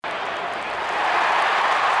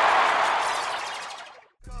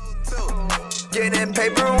pen and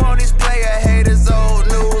paper on these player haters. Old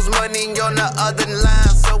news, money on the other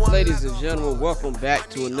line. Ladies and gentlemen, welcome back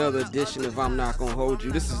to another edition of I'm Not Gonna Hold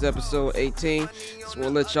You. This is episode 18. Just want to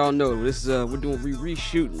let y'all know this is we're doing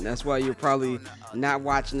reshooting. That's why you're probably not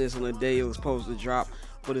watching this on the day it was supposed to drop,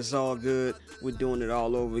 but it's all good. We're doing it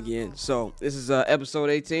all over again. So this is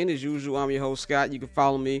episode 18. As usual, I'm your host, Scott. You can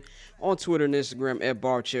follow me on Twitter and Instagram at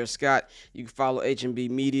BarChairScott. You can follow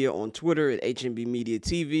HMB Media on Twitter at HMB Media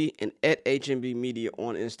TV and at HMB Media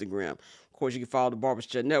on Instagram. Of course, you can follow the Barbers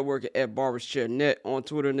Chair Network at Barbers Chair Net on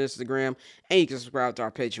Twitter and Instagram. And you can subscribe to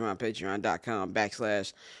our Patreon,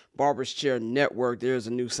 patreon.com/Barbers Chair Network. There's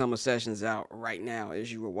a new summer sessions out right now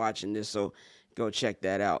as you were watching this, so go check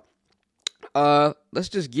that out. Let's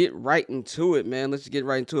just get right into it, man. Let's just get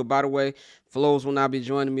right into it. By the way, Flows will not be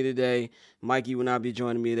joining me today. Mikey will not be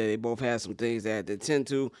joining me today. They both had some things they had to attend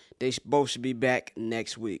to. They both should be back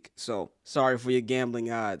next week. So, sorry for your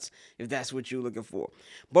gambling odds, if that's what you're looking for.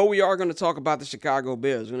 But we are going to talk about the Chicago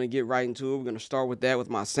Bears. We're going to get right into it. We're going to start with that with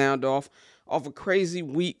my sound off a crazy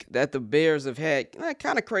week that the Bears have had.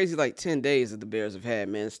 Kind of crazy, like 10 days that the Bears have had,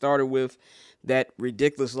 man. It started with that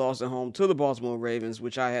ridiculous loss at home to the Baltimore Ravens,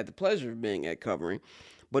 which I had the pleasure of being at covering.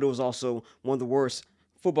 But it was also one of the worst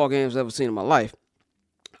football games I've ever seen in my life.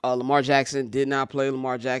 Lamar Jackson did not play.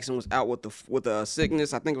 Lamar Jackson was out with a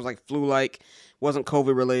sickness. I think it was like flu-like. Wasn't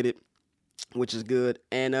COVID-related, which is good.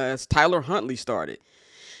 And Tyler Huntley started.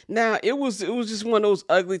 Now, it was just one of those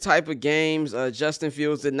ugly type of games. Justin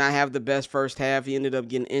Fields did not have the best first half. He ended up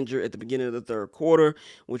getting injured at the beginning of the third quarter,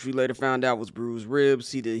 which we later found out was bruised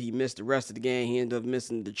ribs. He missed the rest of the game. He ended up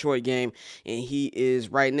missing the Detroit game, and he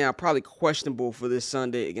is right now probably questionable for this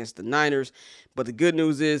Sunday against the Niners. But the good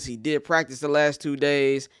news is he did practice the last 2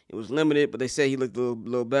 days. It was limited, but they say he looked a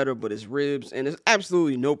little better, but his ribs, and there's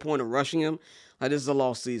absolutely no point in rushing him. This is a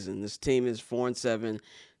lost season. This team is 4-7.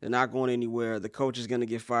 They're not going anywhere. The coach is going to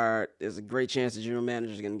get fired. There's a great chance the general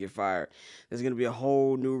manager is going to get fired. There's going to be a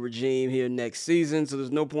whole new regime here next season, so there's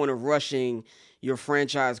no point of rushing your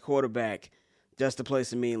franchise quarterback just to play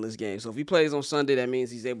some meaningless games. So if he plays on Sunday, that means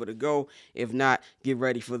he's able to go. If not, get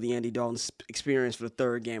ready for the Andy Dalton experience for the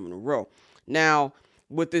third game in a row. Now,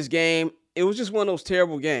 with this game, it was just one of those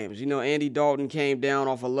terrible games. You know, Andy Dalton came down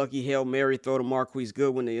off a lucky Hail Mary throw to Marquise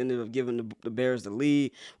Goodwin. They ended up giving the Bears the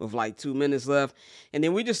lead with like 2 minutes left. And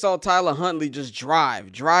then we just saw Tyler Huntley just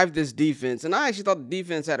drive this defense. And I actually thought the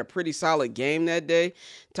defense had a pretty solid game that day.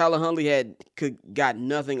 Tyler Huntley got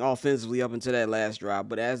nothing offensively up until that last drive.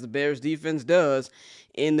 But as the Bears defense does,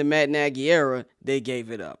 in the Matt Nagy era, they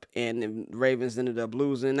gave it up. And the Ravens ended up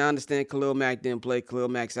losing. I understand Khalil Mack didn't play. Khalil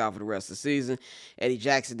Mack's out for the rest of the season. Eddie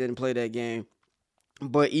Jackson didn't play that game.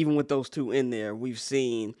 But even with those two in there, we've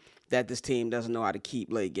seen that this team doesn't know how to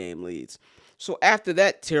keep late game leads. So after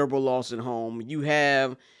that terrible loss at home, you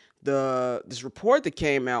have this report that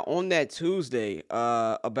came out on that Tuesday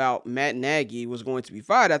about Matt Nagy was going to be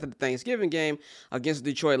fired after the Thanksgiving game against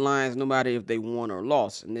the Detroit Lions, no matter if they won or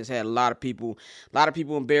lost. And this had a lot of people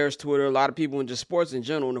in Bears Twitter, a lot of people in just sports in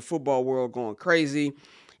general in the football world going crazy.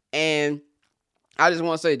 And I just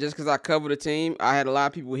want to say, just because I cover the team, I had a lot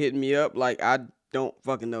of people hitting me up like, I don't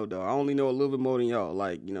fucking know, though. I only know a little bit more than y'all.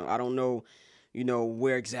 Like, I don't know,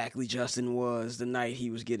 where exactly Justin was the night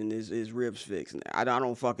he was getting his ribs fixed. I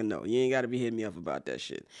don't fucking know. You ain't got to be hitting me up about that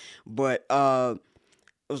shit. But there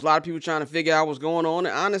was a lot of people trying to figure out what's going on.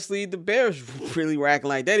 And honestly, the Bears really were acting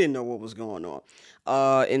like they didn't know what was going on.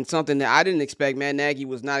 And something that I didn't expect, Matt Nagy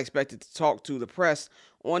was not expected to talk to the press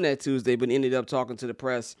on that Tuesday, but ended up talking to the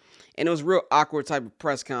press. And it was a real awkward type of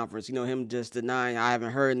press conference. Him just denying I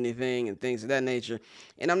haven't heard anything and things of that nature.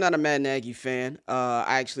 And I'm not a Matt Nagy fan.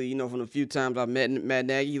 I actually, from the few times I've met Matt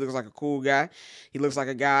Nagy, he looks like a cool guy. He looks like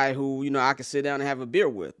a guy who, I could sit down and have a beer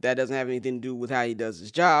with. That doesn't have anything to do with how he does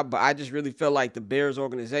his job. But I just really felt like the Bears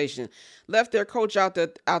organization left their coach out there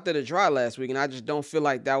to dry last week. And I just don't feel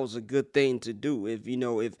like that was a good thing to do. If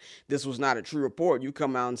this was not a true report, you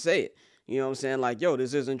come out and say it. You know what I'm saying? Like, yo,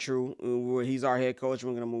 this isn't true. He's our head coach.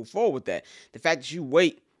 We're going to move forward with that. The fact that you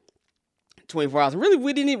wait 24 hours, really,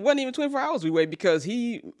 wasn't even 24 hours we wait because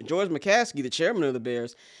George McCaskey, the chairman of the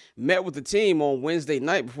Bears, met with the team on Wednesday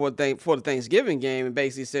night before the Thanksgiving game and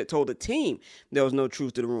basically told the team there was no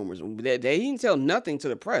truth to the rumors. They didn't tell nothing to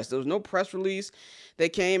the press. There was no press release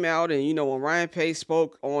that came out. And, when Ryan Pace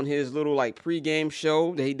spoke on his little, pregame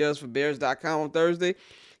show that he does for Bears.com on Thursday,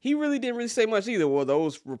 he really didn't say much either. Well,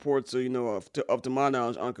 those reports are, up to my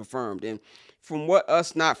knowledge, unconfirmed. And from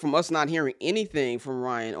us not hearing anything from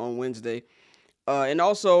Ryan on Wednesday, and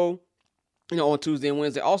also on Tuesday and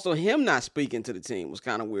Wednesday. Also, him not speaking to the team was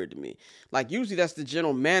kind of weird to me. Like, usually that's the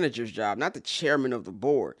general manager's job, not the chairman of the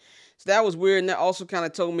board. So that was weird, and that also kind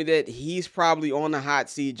of told me that he's probably on the hot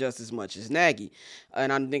seat just as much as Nagy.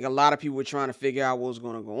 And I think a lot of people were trying to figure out what was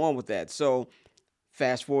going to go on with that. So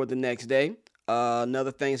fast forward the next day,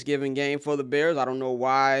 another Thanksgiving game for the Bears. I don't know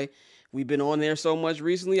why we've been on there so much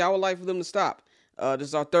recently. I would like for them to stop. This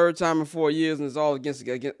is our third time in 4 years, and it's all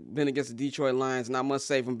been against the Detroit Lions. And I must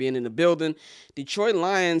say, from being in the building, Detroit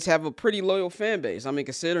Lions have a pretty loyal fan base. I mean,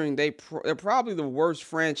 considering they're probably the worst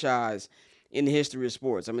franchise in the history of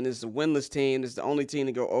sports. I mean, this is a winless team. This is the only team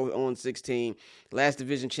to go 0-16. Last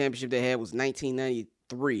division championship they had was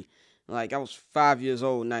 1993. Like, I was 5 years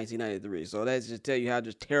old in 1993. So that's just tell you how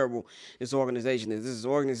just terrible this organization is. This is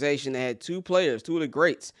an organization that had two players, two of the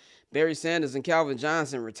greats, Barry Sanders and Calvin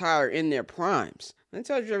Johnson, retire in their primes. That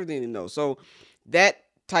tells you everything you know. So that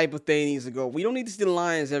type of thing needs to go. We don't need to see the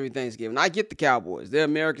Lions every Thanksgiving. I get the Cowboys. They're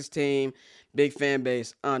America's team, big fan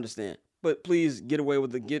base. I understand. But please get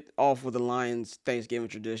off with the Lions Thanksgiving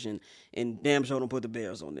tradition, and damn sure don't put the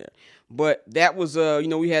Bears on there. But that was,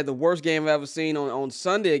 we had the worst game I've ever seen on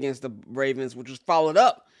Sunday against the Ravens, which was followed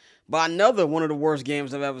up by another one of the worst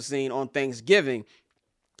games I've ever seen on Thanksgiving.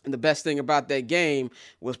 And the best thing about that game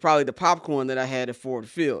was probably the popcorn that I had at Ford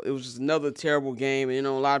Field. It was just another terrible game. And,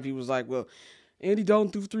 a lot of people was like, well, Andy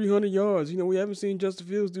Dalton threw 300 yards. We haven't seen Justin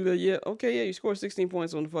Fields do that yet. Okay, yeah, you scored 16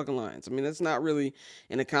 points on the fucking Lions. I mean, that's not really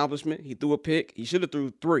an accomplishment. He threw a pick. He should have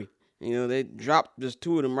threw 3. They dropped just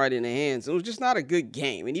 2 of them right in their hands. It was just not a good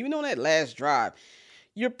game. And even on that last drive,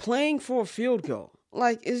 you're playing for a field goal.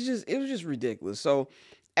 Like, it was just ridiculous. So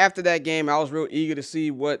after that game, I was real eager to see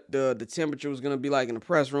what the temperature was going to be like in the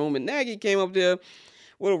press room. And Nagy came up there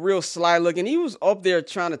with a real sly look, and he was up there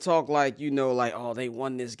trying to talk like, oh, they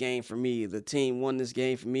won this game for me. The team won this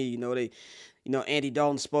game for me. Andy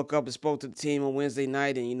Dalton spoke up and spoke to the team on Wednesday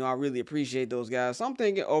night, and, I really appreciate those guys. So I'm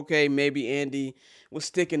thinking, okay, maybe Andy was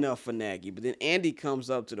sticking up for Nagy. But then Andy comes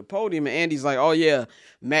up to the podium, and Andy's like, oh, yeah,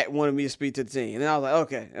 Matt wanted me to speak to the team. And I was like,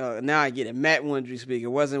 okay, now I get it. Matt wanted you to speak. It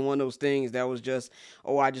wasn't one of those things that was just,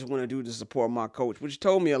 oh, I just want to do to support my coach, which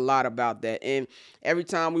told me a lot about that. And every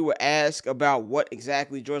time we were asked about what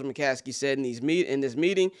exactly George McCaskey said in this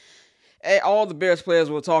meeting, all the Bears players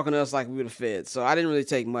were talking to us like we were the Feds. So I didn't really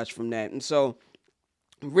take much from that. And so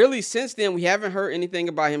really, since then, we haven't heard anything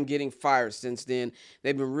about him getting fired since then.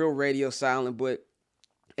 They've been real radio silent, but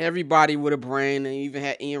everybody with a brain, and even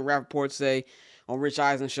had Ian Rappaport say on Rich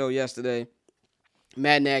Eisen's show yesterday,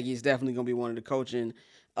 Matt Nagy is definitely going to be one of the coaching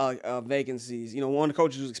vacancies. One of the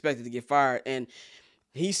coaches who's expected to get fired. And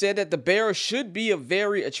he said that the Bears should be a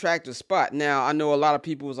very attractive spot. Now, I know a lot of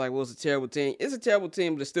people was like, well, it's a terrible team. It's a terrible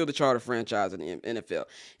team, but it's still the charter franchise in the NFL.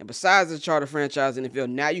 And besides the charter franchise in the NFL,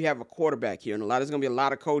 now you have a quarterback here. And there's going to be a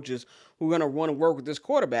lot of coaches who are going to want to work with this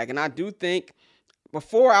quarterback. And I do think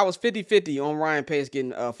before I was 50-50 on Ryan Pace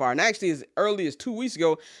getting fired. And actually, as early as 2 weeks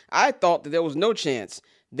ago, I thought that there was no chance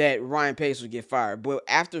that Ryan Pace would get fired. But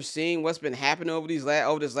after seeing what's been happening over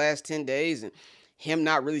this last 10 days and him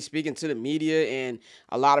not really speaking to the media, and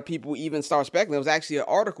a lot of people even start speculating. There was actually an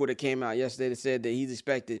article that came out yesterday that said that he's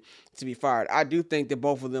expected to be fired. I do think that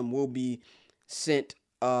both of them will be sent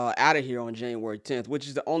out of here on January 10th, which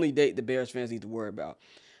is the only date the Bears fans need to worry about.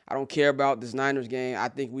 I don't care about this Niners game. I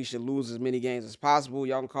think we should lose as many games as possible.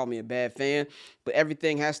 Y'all can call me a bad fan, but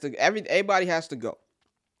everybody has to go.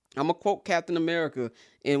 I'm going to quote Captain America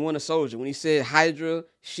in Winter Soldier when he said Hydra,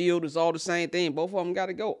 Shield is all the same thing. Both of them got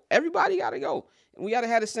to go. Everybody got to go. And we got to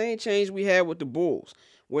have the same change we had with the Bulls,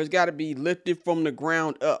 where it's got to be lifted from the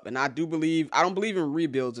ground up. And I don't believe in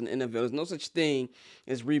rebuilds in the NFL. There's no such thing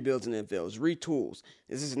as rebuilds in the NFL. It's retools.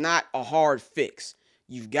 This is not a hard fix.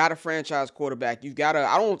 You've got a franchise quarterback.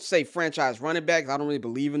 I don't say franchise running back, 'cause I don't really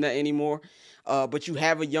believe in that anymore. But you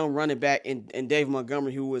have a young running back in Dave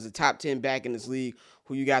Montgomery, who was a top 10 back in this league,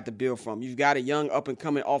 who you got to build from. You've got a young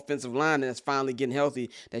up-and-coming offensive line that's finally getting healthy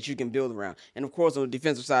that you can build around. And, of course, on the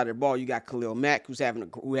defensive side of the ball, you got Khalil Mack,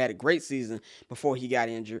 who had a great season before he got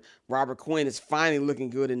injured. Robert Quinn is finally looking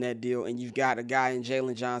good in that deal, and you've got a guy in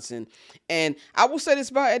Jalen Johnson. And I will say this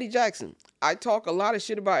about Eddie Jackson. I talk a lot of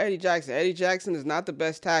shit about Eddie Jackson. Eddie Jackson is not the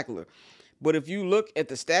best tackler. But if you look at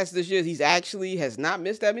the stats this year, he has not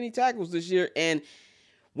missed that many tackles this year. And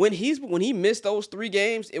when he missed those 3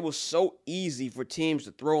 games, it was so easy for teams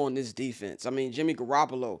to throw on this defense. I mean, Jimmy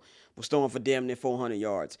Garoppolo was throwing for damn near 400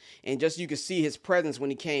 yards. And just you could see his presence when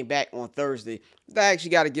he came back on Thursday. I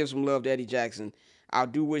actually got to give some love to Eddie Jackson. I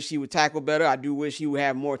do wish he would tackle better. I do wish he would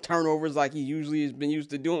have more turnovers like he usually has been used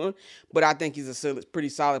to doing. But I think he's a pretty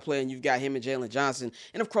solid player, and you've got him and Jalen Johnson.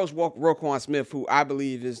 And, of course, Roquan Smith, who I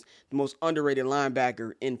believe is the most underrated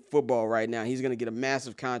linebacker in football right now. He's going to get a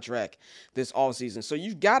massive contract this offseason. So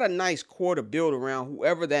you've got a nice core to build around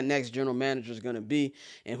whoever that next general manager is going to be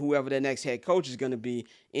and whoever that next head coach is going to be.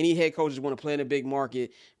 Any head coaches want to play in a big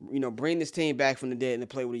market, bring this team back from the dead and to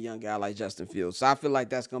play with a young guy like Justin Fields. So I feel like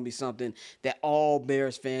that's going to be something that all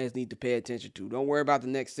Bears fans need to pay attention to. Don't worry about the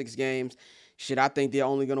next 6 games. Shit, I think they're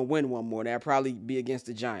only going to win one more. That'll probably be against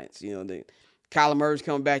the Giants. Kyler Murray's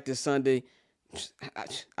coming back this Sunday.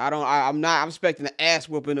 I'm expecting an ass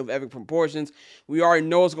whooping of epic proportions. We already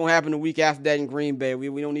know what's going to happen the week after that in Green Bay.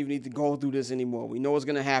 We don't even need to go through this anymore. We know what's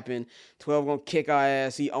going to happen. 12 going to kick our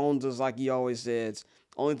ass. He owns us like he always says.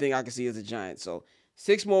 Only thing I can see is the Giants. So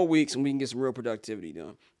 6 more weeks and we can get some real productivity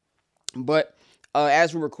done. But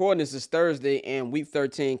as we're recording, this is Thursday and Week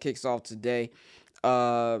 13 kicks off today.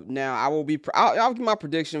 Now I'll give my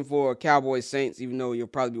prediction for Cowboys Saints, even though you'll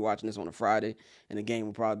probably be watching this on a Friday and the game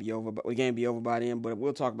will probably be over. But the game be over by then. But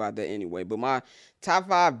we'll talk about that anyway. But my top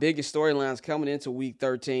 5 biggest storylines coming into Week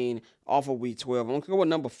 13 off of Week 12. I'm gonna go with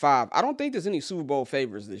number 5. I don't think there's any Super Bowl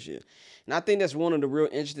favorites this year, and I think that's one of the real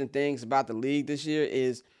interesting things about the league this year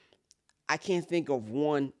is I can't think of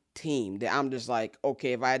one team that I'm just like,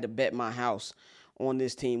 okay, if I had to bet my house on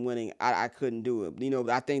this team winning, I couldn't do it.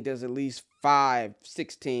 I think there's at least 5,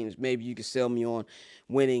 6 teams maybe you could sell me on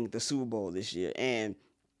winning the Super Bowl this year. And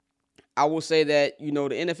I will say that, the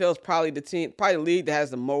NFL is probably the league that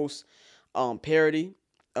has the most parity.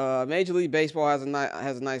 Major League Baseball has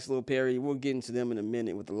a nice little parity. We'll get into them in a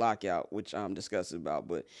minute with the lockout, which I'm discussing about.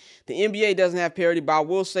 But the NBA doesn't have parity, but I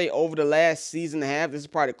will say over the last season and a half, this is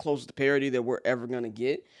probably the closest to parity that we're ever going to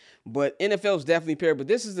get. But NFL is definitely parity, but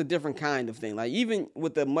this is a different kind of thing. Like, even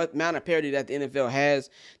with the amount of parity that the NFL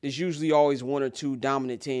has, there's usually always 1 or 2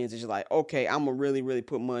 dominant teams. It's just like, okay, I'm going to really, really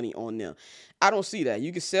put money on them. I don't see that.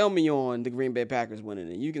 You can sell me on the Green Bay Packers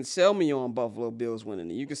winning it. You can sell me on Buffalo Bills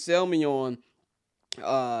winning it. You can sell me on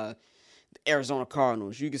the Arizona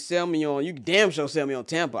Cardinals. You can damn sure sell me on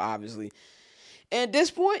Tampa, obviously. And at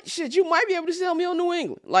this point, shit, you might be able to sell me on New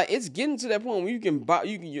England. Like, it's getting to that point where you can buy.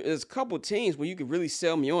 There's a couple teams where you can really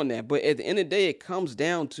sell me on that. But at the end of the day, it comes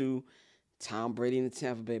down to Tom Brady and the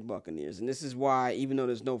Tampa Bay Buccaneers. And this is why, even though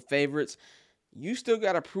there's no favorites, you still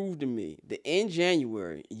got to prove to me that in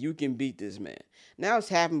January, you can beat this man. Now, it's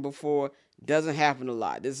happened before. Doesn't happen a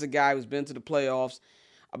lot. This is a guy who's been to the playoffs.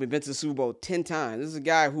 Been to the Super Bowl 10 times. This is a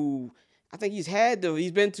guy who I think he's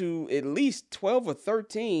been to at least 12 or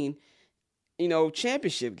 13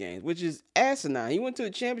 championship games, which is asinine. He went to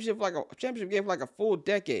the championship game for like a full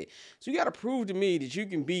decade. So you got to prove to me that you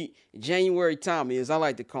can beat January Tommy, as I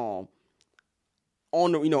like to call him,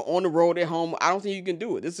 on the road at home. I don't think you can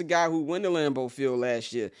do it. This is a guy who went to Lambeau Field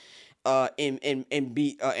last year, and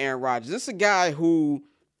beat Aaron Rodgers. This is a guy who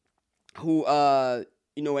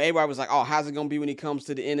everybody was like, oh, how's it gonna be when he comes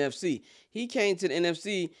to the NFC? He came to the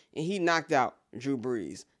NFC and he knocked out Drew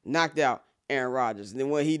Brees, knocked out Aaron Rodgers. And then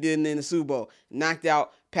what he did in the Super Bowl, knocked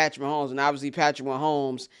out Patrick Mahomes. And obviously Patrick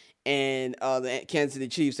Mahomes and the Kansas City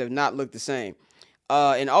Chiefs have not looked the same.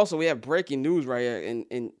 And also we have breaking news right here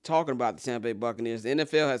in talking about the Tampa Bay Buccaneers. The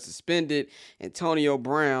NFL has suspended Antonio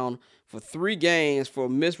Brown for 3 games for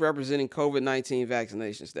misrepresenting COVID-19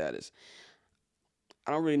 vaccination status.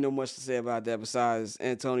 I don't really know much to say about that besides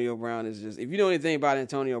Antonio Brown is just, if you know anything about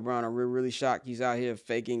Antonio Brown, I'm really shocked he's out here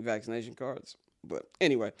faking vaccination cards. But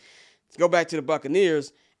anyway, let's go back to the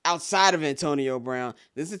Buccaneers. Outside of Antonio Brown,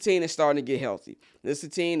 this is a team that's starting to get healthy. This is a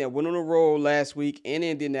team that went on a roll last week in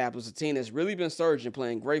Indianapolis, a team that's really been surging,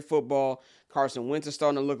 playing great football. Carson Wentz's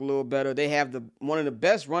starting to look a little better. They have one of the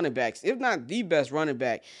best running backs, if not the best running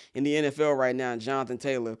back in the NFL right now, Jonathan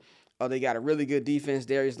Taylor. They got a really good defense.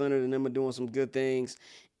 Darius Leonard and them are doing some good things.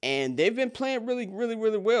 And they've been playing really, really,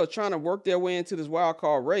 really well, trying to work their way into this wild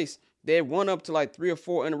card race. They had won up to like 3 or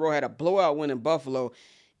 4 in a row, had a blowout win in Buffalo,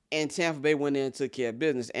 and Tampa Bay went in and took care of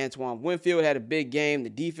business. Antoine Winfield had a big game. The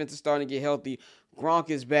defense is starting to get healthy. Gronk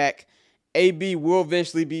is back. AB will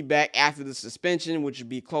eventually be back after the suspension, which would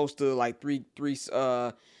be close to like three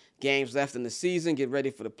games left in the season. Get ready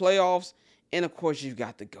for the playoffs. And, of course, you've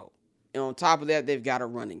got the GOAT. And on top of that, they've got a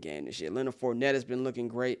running game this year. Leonard Fournette has been looking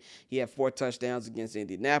great. He had 4 touchdowns against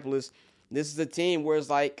Indianapolis. This is a team where it's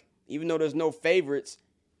like, even though there's no favorites,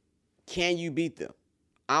 can you beat them?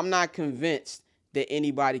 I'm not convinced that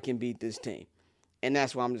anybody can beat this team. And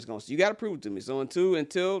that's why I'm just going to say, you got to prove it to me. So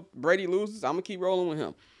until Brady loses, I'm going to keep rolling with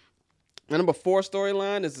him. And number 4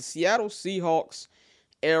 storyline is the Seattle Seahawks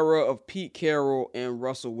era of Pete Carroll and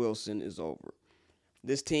Russell Wilson is over.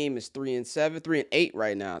 This team is 3-7, 3-8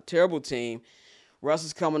 right now. Terrible team. Russ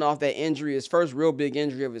is coming off that injury, his first real big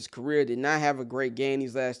injury of his career. Did not have a great game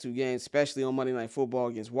these last 2 games, especially on Monday Night Football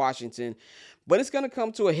against Washington. But it's going to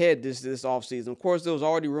come to a head this offseason. Of course, there was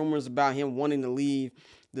already rumors about him wanting to leave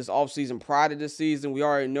this offseason prior to this season. We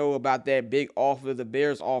already know about that big offer the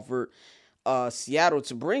Bears offered Seattle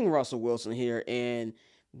to bring Russell Wilson here, and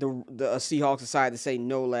the Seahawks decided to say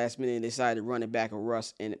no last minute and decided to run it back with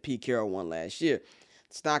Russ and Pete Carroll won last year.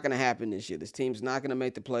 It's not going to happen this year. This team's not going to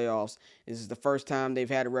make the playoffs. This is the first time they've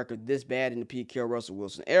had a record this bad in the Pete Carroll, Russell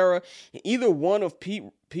Wilson era. And either one of Pete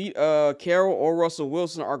Carroll or Russell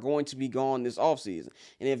Wilson are going to be gone this offseason.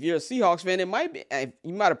 And if you're a Seahawks fan, it might be,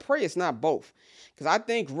 you might have prayed it's not both. Because I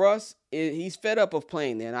think Russ, he's fed up of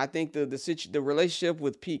playing there. And I think the relationship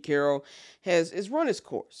with Pete Carroll has run its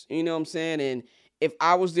course. You know what I'm saying? And if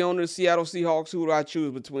I was the owner of the Seattle Seahawks, who would I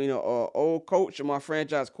choose between an old coach or my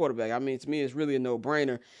franchise quarterback? I mean, to me, it's really a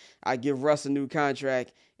no-brainer. I give Russ a new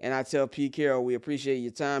contract, and I tell Pete Carroll, we appreciate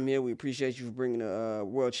your time here. We appreciate you for bringing the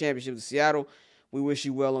World Championship to Seattle. We wish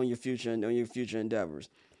you well on your future endeavors.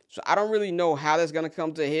 So I don't really know how that's going to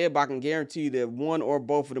come to a head, but I can guarantee you that one or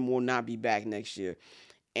both of them will not be back next year.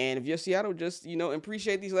 And if you're Seattle, just,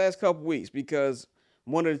 appreciate these last couple weeks because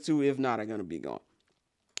one of the two, if not, are going to be gone.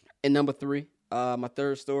 And number 3. My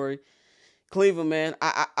third story, Cleveland, man.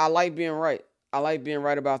 I like being right. I like being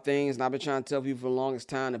right about things, and I've been trying to tell people for the longest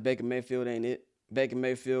time that Baker Mayfield ain't it. Baker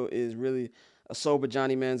Mayfield is really a sober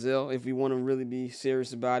Johnny Manziel, if we want to really be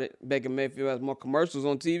serious about it. Baker Mayfield has more commercials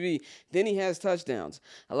on TV than he has touchdowns.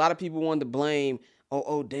 A lot of people want to blame,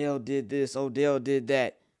 Odell did this, Odell did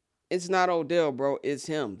that. It's not Odell, bro. It's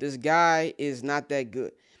him. This guy is not that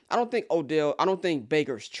good. I don't think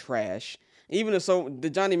Baker's trash. Even if so, the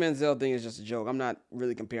Johnny Manziel thing is just a joke. I'm not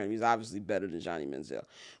really comparing him. He's obviously better than Johnny Manziel.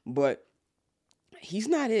 But he's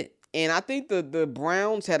not it. And I think the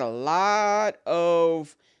Browns had a lot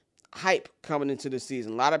of hype coming into the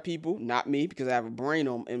season. A lot of people, not me, because I have a brain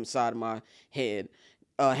inside of my head,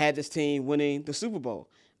 had this team winning the Super Bowl.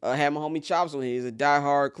 Had my homie Chops on here. He's a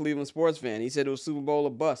diehard Cleveland sports fan. He said it was Super Bowl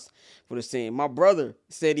or bust for this team. My brother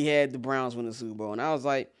said he had the Browns win the Super Bowl. And I was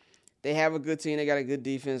like, they have a good team. They got a good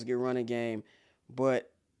defense, good running game. But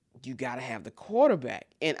you got to have the quarterback.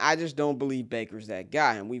 And I just don't believe Baker's that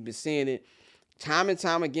guy. And we've been seeing it time and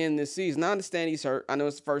time again this season. I understand he's hurt. I know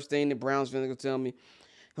it's the first thing the Browns fans are going to tell me.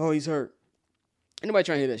 Oh, he's hurt. Anybody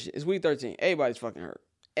trying to hear that shit? It's week 13. Everybody's fucking hurt.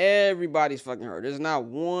 Everybody's fucking hurt. There's not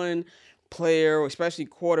one player, especially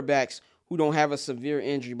quarterbacks, who don't have a severe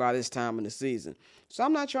injury by this time in the season. So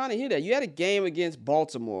I'm not trying to hear that. You had a game against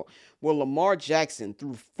Baltimore where Lamar Jackson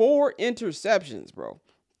threw 4 interceptions, bro.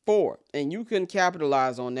 4. And you couldn't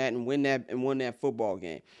capitalize on that and win that football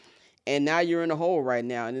game. And now you're in a hole right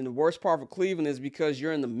now. And then the worst part for Cleveland is because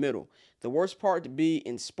you're in the middle. The worst part to be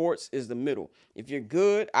in sports is the middle. If you're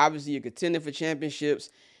good, obviously you're contending for championships,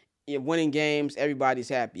 you're winning games, everybody's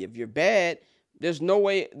happy. If you're bad, there's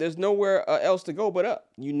nowhere else to go but up.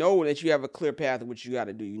 You know that you have a clear path of what you got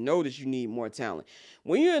to do. You know that you need more talent.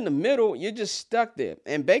 When you're in the middle, you're just stuck there.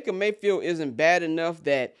 And Baker Mayfield isn't bad enough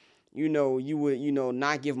that, you would,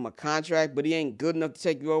 not give him a contract, but he ain't good enough to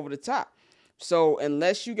take you over the top. So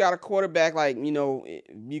unless you got a quarterback like,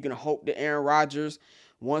 you can hope that Aaron Rodgers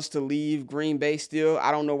wants to leave Green Bay still.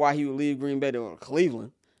 I don't know why he would leave Green Bay to go to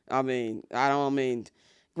Cleveland.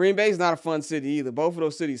 Green Bay's not a fun city either. Both of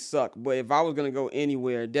those cities suck. But if I was going to go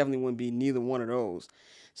anywhere, it definitely wouldn't be neither one of those.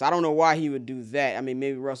 So I don't know why he would do that. I mean,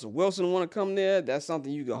 maybe Russell Wilson want to come there. That's something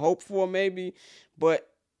you could hope for maybe. But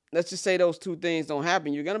let's just say those two things don't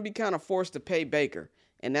happen. You're going to be kind of forced to pay Baker.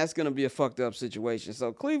 And that's going to be a fucked up situation.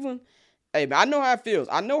 So Cleveland, hey, man, I know how it feels.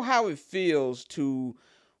 I know how it feels to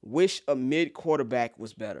wish a mid quarterback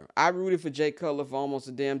was better. I rooted for Jay Cutler for almost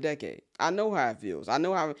a damn decade. I know how it feels. I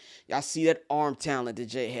know how I see that arm talent that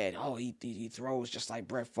Jay had. Oh, he throws just like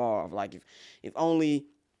Brett Favre. Like if only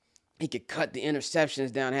he could cut the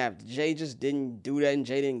interceptions down half. Jay just didn't do that, and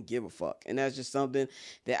Jay didn't give a fuck. And that's just something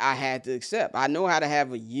that I had to accept. I know how to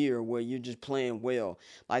have a year where you're just playing well,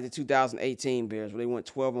 like the 2018 Bears, where they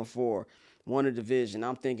went 12-4. Won a division.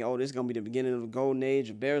 I'm thinking, this is going to be the beginning of the golden age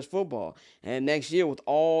of Bears football. And next year, with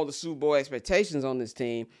all the Super Bowl expectations on this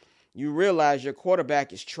team, you realize your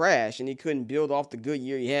quarterback is trash and he couldn't build off the good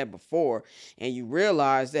year he had before. And you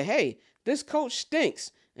realize that, hey, this coach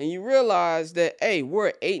stinks. And you realize that, hey, we're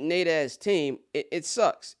an 8-8 ass team. It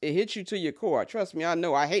sucks. It hits you to your core. Trust me, I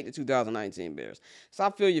know. I hate the 2019 Bears. So I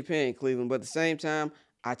feel your pain, Cleveland. But at the same time,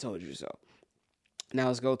 I told you so. Now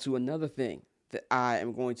let's go to another thing that I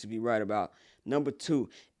am going to be right about. Number 2,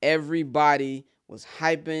 everybody was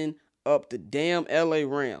hyping up the damn LA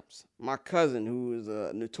Rams. My cousin, who is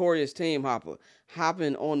a notorious team hopper,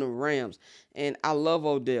 hopping on the Rams. And I love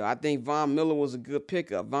Odell. I think Von Miller was a good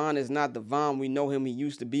pickup. Von is not the Von we know him he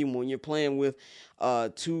used to be when you're playing with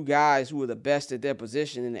two guys who are the best at their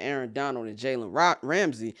position in Aaron Donald and Jalen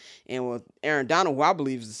Ramsey. And with Aaron Donald, who I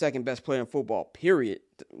believe is the second best player in football, period,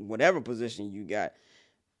 whatever position you got.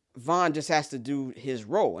 Von just has to do his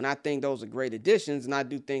role. And I think those are great additions, and I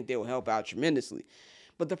do think they will help out tremendously.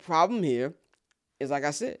 But the problem here is, like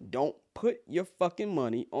I said, don't put your fucking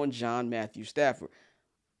money on John Matthew Stafford.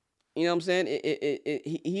 You know what I'm saying?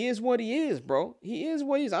 He is what he is, bro. He is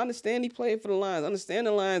what he is. I understand he played for the Lions. I understand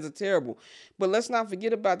the Lions are terrible. But let's not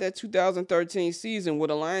forget about that 2013 season where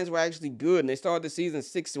the Lions were actually good, and they started the season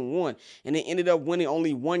 6-1, and they ended up winning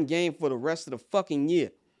only one game for the rest of the fucking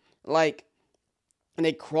year. And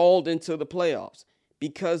they crawled into the playoffs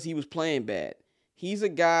because he was playing bad. He's a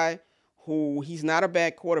guy who, he's not a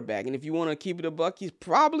bad quarterback. And if you want to keep it a buck, he's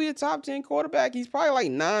probably a top 10 quarterback. He's probably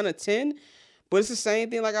like 9 or 10. But it's the same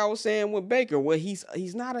thing like I was saying with Baker, where he's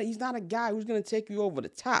not a guy who's going to take you over the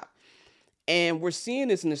top. And we're seeing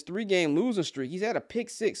this in this 3-game losing streak. He's had a pick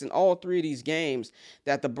 6 in all 3 of these games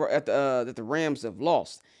that the Rams have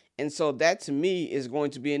lost. And so that, to me, is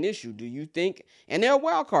going to be an issue. Do you think? And they're a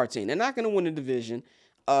wild card team. They're not going to win the division.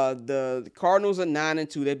 The Cardinals are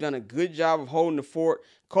 9-2. They've done a good job of holding the fort.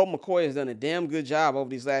 Colt McCoy has done a damn good job over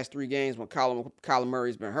these last 3 games when Kyler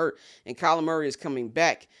Murray's been hurt. And Kyler Murray is coming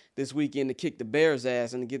back this weekend to kick the Bears'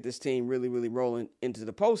 ass and to get this team really, really rolling into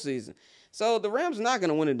the postseason. So the Rams are not going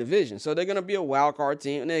to win a division. So they're going to be a wild card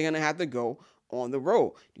team, and they're going to have to go on the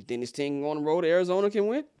road. Do you think this team on the road to Arizona can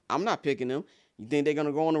win? I'm not picking them. You think they're going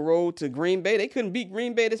to go on the road to Green Bay? They couldn't beat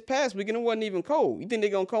Green Bay this past weekend. It wasn't even cold. You think they're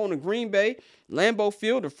going to go on to Green Bay, Lambeau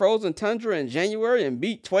Field, the frozen tundra in January and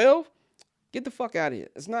beat 12? Get the fuck out of here.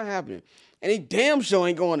 It's not happening. And they damn sure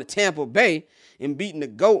ain't going to Tampa Bay and beating the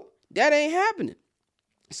GOAT. That ain't happening.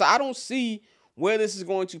 So I don't see where this is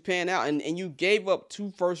going to pan out. And you gave up 2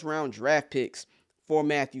 first-round draft picks for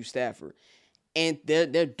Matthew Stafford. And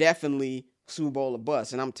they're definitely Super Bowl or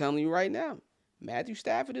bust. And I'm telling you right now, Matthew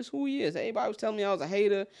Stafford is who he is. Everybody was telling me I was a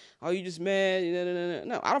hater. Oh, you just mad?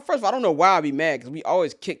 No, first of all, I don't know why I'd be mad, because we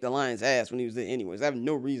always kicked the Lions' ass when he was there anyways. I have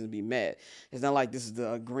no reason to be mad. It's not like this is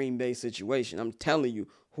the Green Bay situation. I'm telling you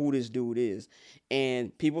who this dude is.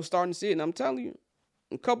 And people starting to see it. And I'm telling you,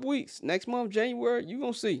 in a couple weeks, next month, January, you're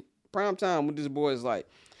going to see prime time what this boy is like.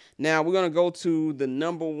 Now, we're going to go to the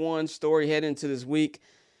number 1 story heading into this week.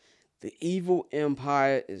 The evil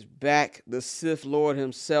empire is back. The Sith Lord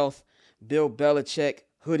himself, Bill Belichick,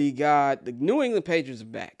 Hoodie God. The New England Patriots are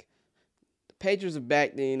back. The Patriots are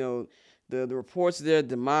back. The reports of their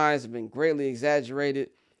demise have been greatly exaggerated.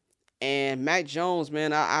 And Mac Jones,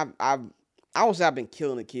 man, I won't say I've been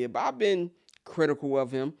killing the kid, but I've been critical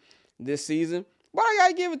of him this season. But I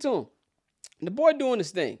gotta give it to him. The boy doing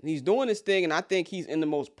his thing. He's doing his thing, and I think he's in the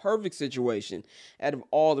most perfect situation out of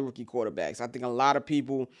all the rookie quarterbacks. I think a lot of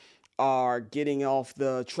people are getting off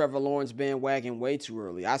the Trevor Lawrence bandwagon way too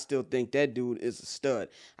early. I still think that dude is a stud.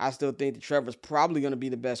 I still think that Trevor's probably going to be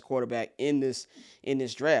the best quarterback in this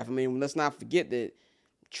draft. I mean, let's not forget that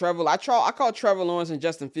Trevor, I call Trevor Lawrence and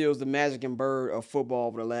Justin Fields the Magic and Bird of football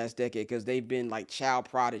over the last decade, because they've been like child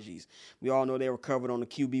prodigies. We all know they were covered on the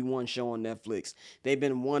QB1 show on Netflix. They've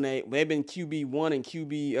been QB1 and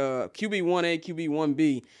QB1A,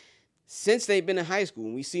 QB1B since they've been in high school.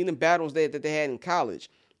 And we've seen the battles that they had in college.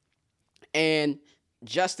 And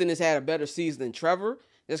Justin has had a better season than Trevor.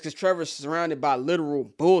 That's because Trevor's surrounded by literal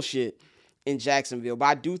bullshit in Jacksonville. But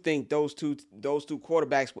I do think those two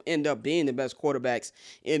quarterbacks will end up being the best quarterbacks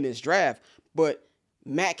in this draft. But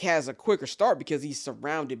Mac has a quicker start because he's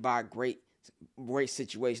surrounded by a great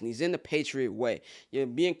situation. He's in the Patriot way. You're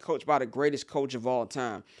being coached by the greatest coach of all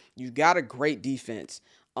time. You've got a great defense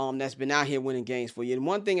that's been out here winning games for you. And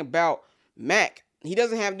one thing about Mac, he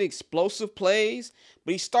doesn't have the explosive plays,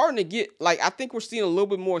 but he's starting to get, I think we're seeing a little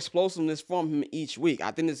bit more explosiveness from him each week.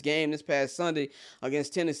 I think this game this past Sunday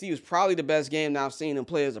against Tennessee was probably the best game that I've seen him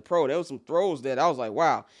play as a pro. There was some throws that I was like,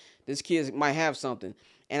 wow, this kid might have something.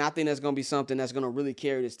 And I think that's going to be something that's going to really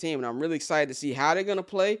carry this team. And I'm really excited to see how they're going to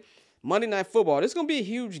play Monday Night Football. This is going to be a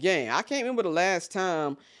huge game. I can't remember the last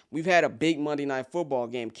time we've had a big Monday Night Football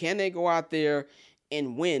game. Can they go out there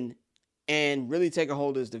and win and really take a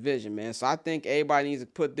hold of this division, man? So I think everybody needs to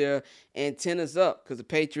put their antennas up, because the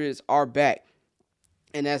Patriots are back.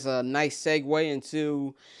 And that's a nice segue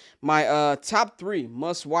into my top 3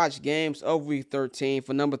 must-watch games of Week 13.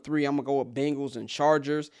 For number 3, I'm going to go with Bengals and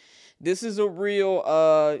Chargers. This is a real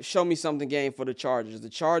show-me-something game for the Chargers. The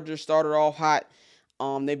Chargers started off hot.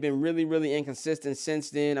 They've been really, really inconsistent since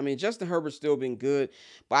then. I mean, Justin Herbert's still been good,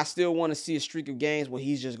 but I still want to see a streak of games where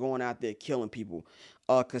he's just going out there killing people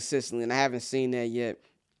consistently, and I haven't seen that yet.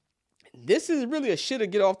 This is really a shit or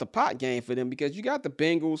get off the pot game for them because you got the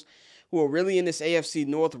Bengals who are really in this AFC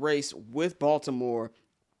North race with Baltimore.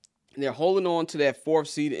 They're holding on to that 4th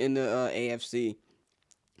seed in the AFC.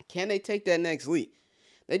 Can they take that next leap?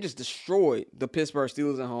 They just destroyed the Pittsburgh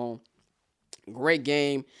Steelers at home. Great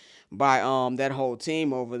game by that whole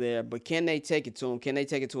team over there, but can they take it to them? Can they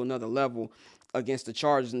take it to another level against the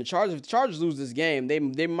Chargers? And if the Chargers lose this game,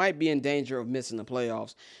 they might be in danger of missing the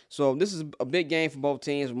playoffs. So this is a big game for both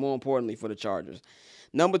teams, but more importantly for the Chargers.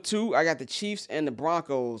 Number 2, I got the Chiefs and the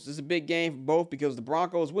Broncos. This is a big game for both because the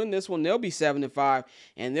Broncos win this one, they'll be 7-5,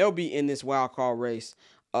 and they'll be in this wild card race.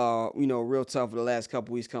 Real tough for the last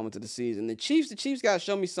couple weeks coming to the season. The Chiefs got to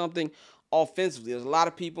show me something offensively. There's a lot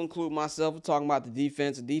of people, including myself, talking about the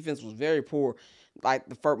defense. The defense was very poor, like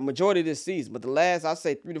the first majority of this season. But the last, I'd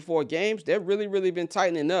say, 3 to 4 games, they've really, really been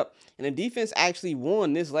tightening up. And the defense actually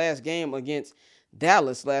won this last game against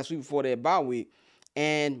Dallas last week before their bye week.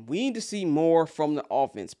 And we need to see more from the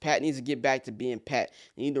offense. Pat needs to get back to being Pat.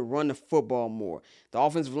 They need to run the football more. The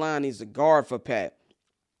offensive line needs to guard for Pat.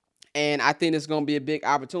 And I think it's going to be a big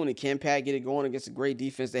opportunity. Can Pat get it going against a great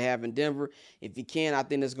defense they have in Denver? If he can, I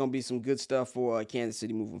think there's going to be some good stuff for Kansas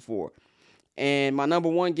City moving forward. And my number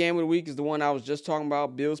 1 game of the week is the one I was just talking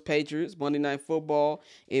about, Bills-Patriots, Monday Night Football.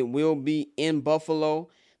 It will be in Buffalo.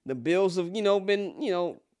 The Bills have,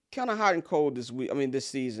 been, kind of hot and cold this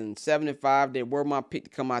season. 7-5. They were my pick to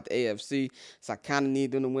come out the AFC. So I kind of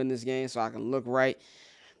need them to win this game so I can look right.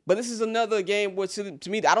 But this is another game where, to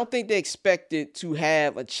me, I don't think they expected to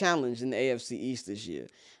have a challenge in the AFC East this year.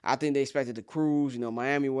 I think they expected to cruise.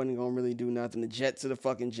 Miami wasn't going to really do nothing. The Jets are the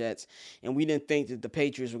fucking Jets. And we didn't think that the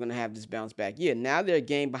Patriots were going to have this bounce back. Yeah, now they're a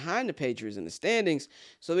game behind the Patriots in the standings.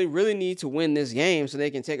 So they really need to win this game so they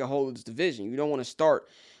can take a hold of this division. You don't want to start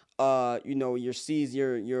your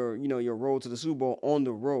season, your road to the Super Bowl on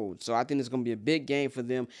the road. So I think it's going to be a big game for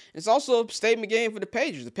them. It's also a statement game for the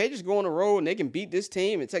Patriots. The Patriots go on the road and they can beat this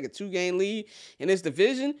team and take a 2-game lead in this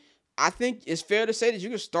division. I think it's fair to say that you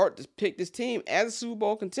can start to pick this team as a Super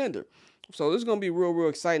Bowl contender. So this is going to be real, real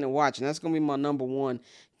exciting to watch. And that's going to be my number 1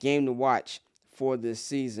 game to watch for this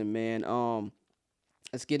season, man.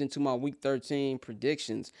 Let's get into my Week 13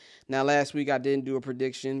 predictions. Now, last week I didn't do a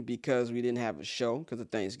prediction because we didn't have a show because of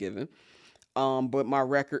Thanksgiving. But my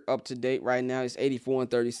record up to date right now is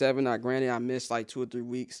 84-37. Now, granted, I missed like 2 or 3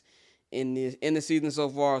 weeks in the season so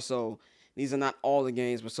far. So these are not all the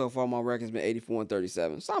games, but so far my record has been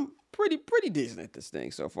 84-37. So I'm pretty decent at this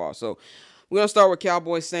thing so far. So we're gonna start with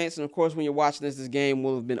Cowboys Saints, and of course, when you're watching this game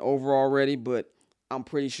will have been over already. But I'm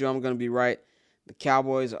pretty sure I'm gonna be right. The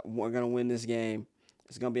Cowboys are gonna win this game.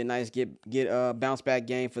 It's going to be a nice bounce back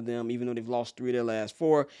game for them, even though they've lost 3 of their last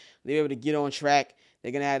 4. They're able to get on track.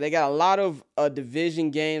 They got a lot of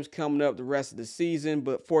division games coming up the rest of the season,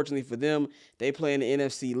 but fortunately for them, they play in the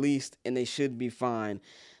NFC least, and they should be fine.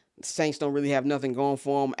 The Saints don't really have nothing going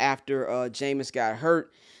for them after Jameis got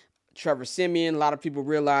hurt. Trevor Siemian, a lot of people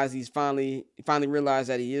realize he's finally realized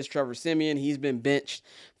that he is Trevor Siemian. He's been benched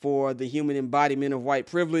for the human embodiment of white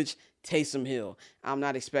privilege, Taysom Hill. I'm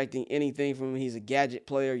not expecting anything from him. He's a gadget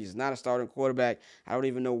player. He's not a starting quarterback. I don't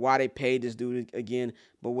even know why they paid this dude again,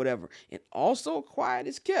 but whatever. And also, quiet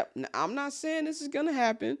is kept. Now, I'm not saying this is going to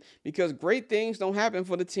happen because great things don't happen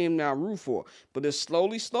for the team that I root for, but there's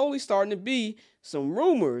slowly starting to be some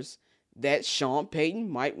rumors that Sean Payton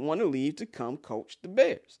might want to leave to come coach the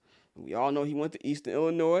Bears. We all know he went to Eastern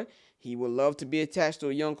Illinois. He would love to be attached to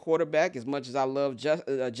a young quarterback as much as I love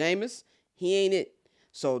Jameis. He ain't it.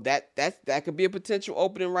 So that could be a potential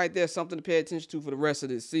opening right there, something to pay attention to for the rest of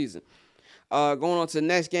this season. Going on to the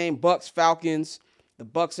next game, Bucks Falcons. The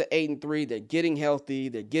Bucks are 8-3. They're getting healthy.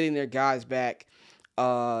 They're getting their guys back.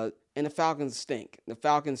 And the Falcons stink.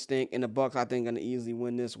 And the Bucks, I think, are going to easily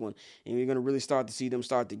win this one. And you're going to really start to see them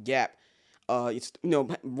start to gap.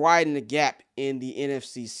 Widen the gap in the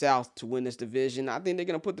NFC South to win this division. I think they're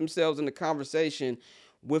going to put themselves in the conversation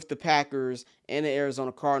with the Packers and the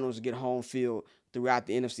Arizona Cardinals to get home field throughout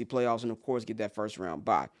the NFC playoffs and, of course, get that first round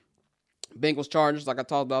bye. Bengals Chargers, like I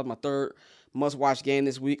talked about, my third must-watch game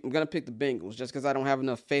this week. I'm going to pick the Bengals just because I don't have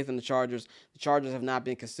enough faith in the Chargers. The Chargers have not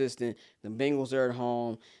been consistent. The Bengals are at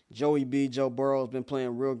home. Joe Burrow has been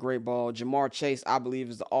playing real great ball. Jamar Chase, I believe,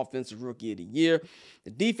 is the offensive rookie of the year.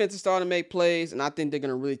 The defense is starting to make plays, and I think they're going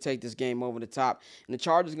to really take this game over the top. And the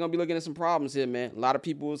Chargers are going to be looking at some problems here, man. A lot of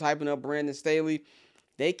people was hyping up Brandon Staley.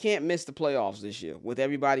 They can't miss the playoffs this year with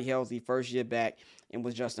everybody healthy, first year back, and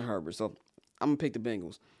with Justin Herbert. So I'm going to pick the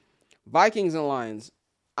Bengals. Vikings and Lions.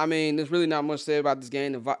 I mean, there's really not much to say about this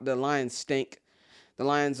game. The Lions stink. The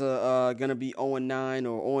Lions are going to be 0-9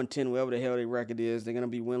 or 0-10, whatever the hell their record is. They're going to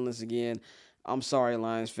be winless again. I'm sorry,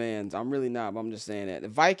 Lions fans. I'm really not, but I'm just saying that. The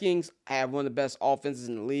Vikings have one of the best offenses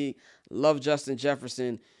in the league. Love Justin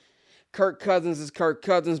Jefferson. Kirk Cousins is Kirk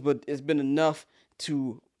Cousins, but it's going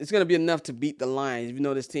to be enough to beat the Lions. Even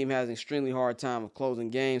though this team has an extremely hard time of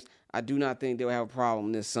closing games, I do not think they'll have a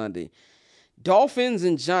problem this Sunday. Dolphins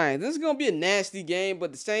and Giants. This is going to be a nasty game, but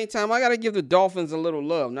at the same time, I got to give the Dolphins a little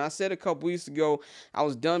love. Now, I said a couple weeks ago I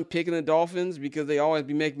was done picking the Dolphins because they always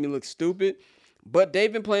be making me look stupid. But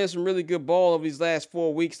they've been playing some really good ball over these last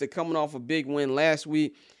 4 weeks. They're coming off a big win last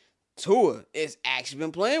week. Tua has actually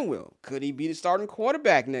been playing well. Could he be the starting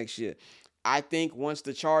quarterback next year? I think once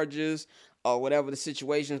the Chargers or whatever the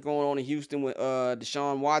situation is going on in Houston with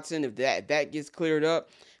Deshaun Watson, if that gets cleared up,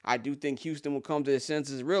 I do think Houston will come to their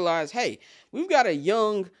senses and realize, hey, we've got a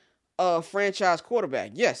young franchise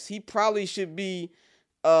quarterback. Yes, he probably should be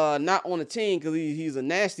not on the team because he's a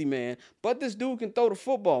nasty man, but this dude can throw the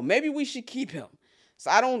football. Maybe we should keep him. So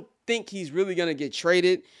I don't think he's really going to get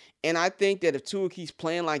traded. And I think that if Tua keeps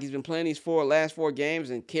playing like he's been playing these last four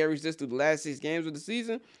games and carries this through the last 6 games of the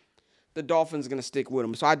season, the Dolphins are going to stick with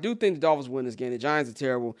him. So I do think the Dolphins win this game. The Giants are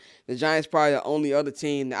terrible. The Giants probably the only other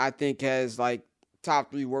team that I think has like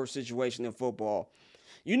top 3 worst situation in football.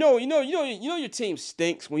 You know your team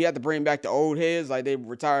stinks when you have to bring back the old heads, like they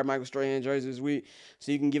retired Michael Strahan jerseys this week,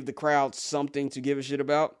 so you can give the crowd something to give a shit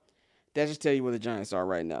about. That just tell you where the Giants are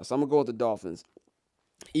right now. So I'm gonna go with the Dolphins.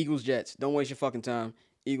 Eagles, Jets. Don't waste your fucking time.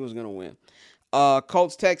 Eagles gonna win.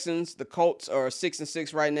 Colts, Texans. The Colts are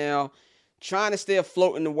 6-6 right now, trying to stay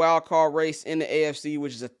afloat in the wild card race in the AFC,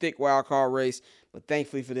 which is a thick wild card race. But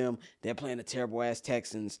thankfully for them, they're playing the terrible ass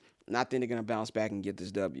Texans, and I think they're gonna bounce back and get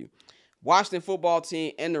this W. Washington football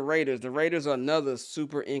team and the Raiders. The Raiders are another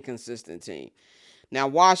super inconsistent team. Now,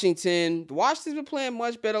 Washington's been playing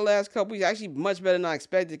much better last couple weeks. Actually, much better than I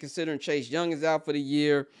expected considering Chase Young is out for the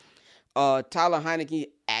year. Tyler Heineke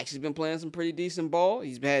actually been playing some pretty decent ball.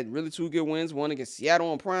 He's had really 2 good wins, one against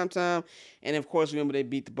Seattle on primetime. And, of course, remember they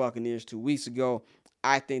beat the Buccaneers 2 weeks ago.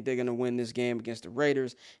 I think they're going to win this game against the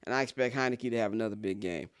Raiders, and I expect Heineke to have another big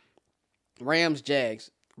game. Rams,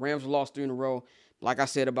 Jags. Rams lost 3 in a row. Like I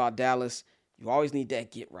said about Dallas, you always need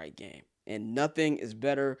that get-right game. And nothing is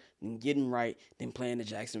better than getting right than playing the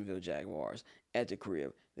Jacksonville Jaguars at the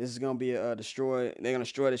crib. This is going to be a destroy. They're going to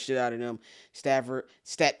destroy the shit out of them. Stat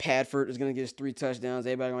Padford is going to get his 3 touchdowns.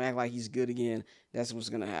 Everybody going to act like he's good again. That's what's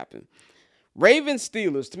going to happen. Ravens,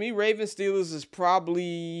 Steelers. To me, Ravens, Steelers is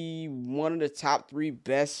probably one of the top 3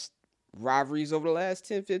 best rivalries over the last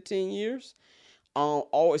 10, 15 years.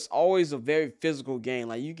 It's always a very physical game.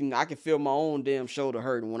 Like I can feel my own damn shoulder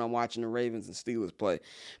hurting when I'm watching the Ravens and Steelers play.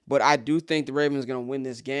 But I do think the Ravens are gonna win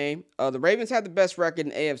this game. The Ravens have the best record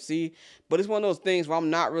in AFC, but it's one of those things where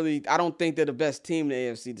I don't think they're the best team in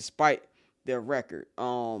the AFC despite their record.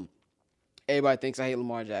 Everybody thinks I hate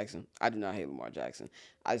Lamar Jackson. I do not hate Lamar Jackson.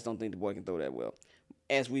 I just don't think the boy can throw that well,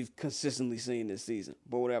 as we've consistently seen this season.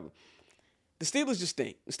 But whatever. The Steelers just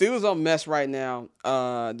stink. The Steelers are a mess right now.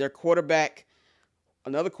 Their quarterback.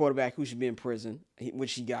 Another quarterback who should be in prison,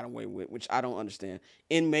 which he got away with, which I don't understand.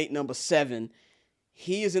 Inmate number 7,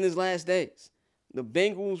 he is in his last days. The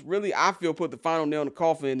Bengals really, I feel, put the final nail in the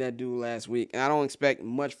coffin in that dude last week, and I don't expect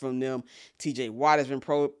much from them. TJ Watt has been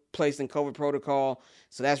placed in COVID protocol,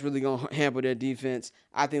 so that's really going to hamper their defense.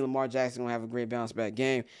 I think Lamar Jackson going to have a great bounce-back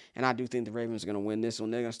game, and I do think the Ravens are going to win this one.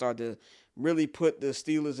 They're going to start to really put the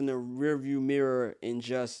Steelers in the rearview mirror in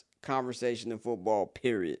just conversation in football,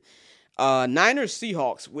 period. Niners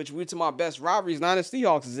Seahawks, which we're to my best rivalries. Niners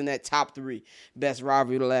Seahawks is in that top 3 best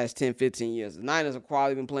rivalry of the last 10, 15 years. The Niners have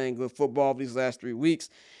quality been playing good football these last 3 weeks.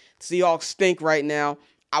 The Seahawks stink right now.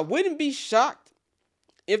 I wouldn't be shocked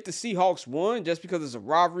if the Seahawks won just because it's a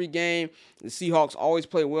rivalry game. The Seahawks always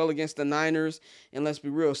play well against the Niners. And let's be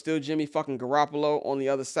real, still Jimmy fucking Garoppolo on the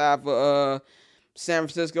other side for San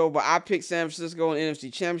Francisco. But I picked San Francisco in the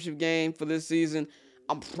NFC Championship game for this season.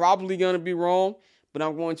 I'm probably going to be wrong, but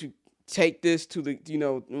I'm going to take this to the, I'm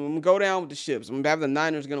going to go down with the ships. I'm going to have the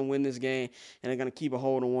Niners going to win this game, and they're going to keep a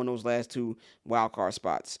hold on one of those last 2 wild card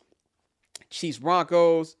spots. Chiefs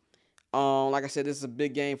Broncos. Like I said, this is a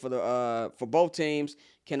big game for both teams.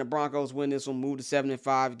 Can the Broncos win this one, move to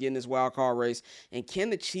 7-5, get in this wild card race? And can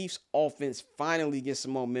the Chiefs offense finally get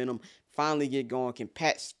some momentum, finally get going? Can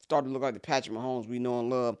Pat start to look like the Patrick Mahomes we know and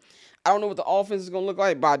love? I don't know what the offense is going to look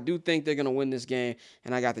like, but I do think they're going to win this game,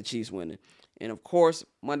 and I got the Chiefs winning. And, of course,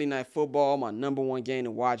 Monday Night Football, my number 1 game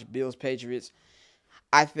to watch, Bills-Patriots.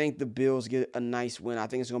 I think the Bills get a nice win. I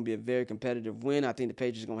think it's going to be a very competitive win. I think the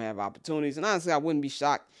Patriots are going to have opportunities. And, honestly, I wouldn't be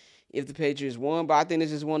shocked if the Patriots won. But I think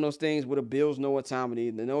it's just one of those things where the Bills know what time it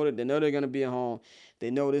is. They know they're going to be at home. They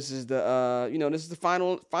know this is the this is the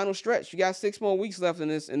final stretch. You got 6 more weeks left in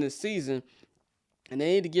this season, and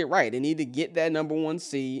they need to get right. They need to get that number 1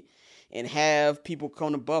 seed and have people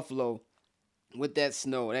come to Buffalo with that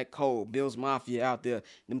snow, that cold, Bills Mafia out there,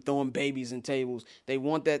 them throwing babies and tables. They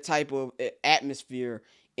want that type of atmosphere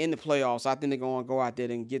in the playoffs. I think they're going to go out there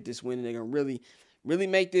and get this win, and they're going to really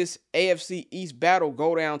make this AFC East battle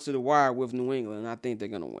go down to the wire with New England, and I think they're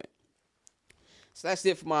going to win. So that's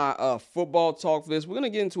it for my football talk for this. We're going to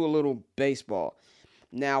get into a little baseball.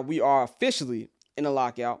 Now, we are officially in a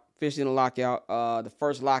lockout. The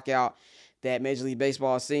first lockout that Major League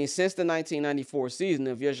Baseball has seen since the 1994 season.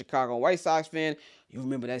 If you're a Chicago White Sox fan, you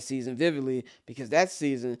remember that season vividly, because that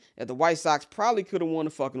season that the White Sox probably could have won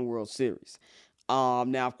the fucking World Series.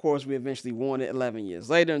 Now, of course, we eventually won it 11 years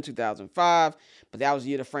later in 2005, but that was the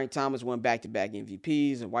year that Frank Thomas won back-to-back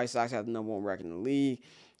MVPs, and White Sox had the number 1 record in the league.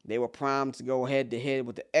 They were primed to go head-to-head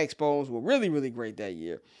with the Expos, who were really, really great that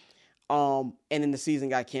year. And then the season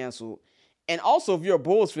got canceled. And also, if you're a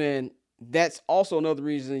Bulls fan, that's also another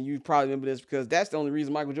reason you probably remember this, because that's the only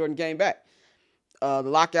reason Michael Jordan came back. The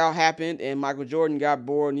lockout happened, and Michael Jordan got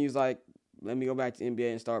bored, and he was like, let me go back to the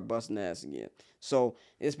NBA and start busting ass again. So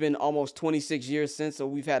it's been almost 26 years since, so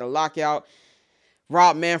we've had a lockout.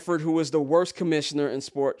 Rob Manfred, who is the worst commissioner in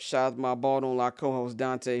sports, shout out to my Ball Don't Lie co-host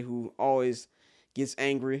Dante, who always gets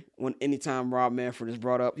angry anytime Rob Manfred is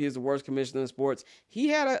brought up. He's the worst commissioner in sports. He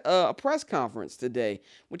had a press conference today,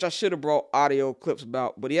 which I should have brought audio clips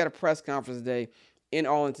about, but he had a press conference today in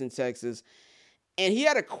Arlington, Texas, and he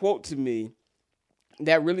had a quote to me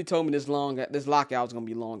that really told me this lockout is going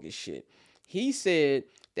to be long as shit. He said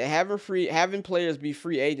that having players be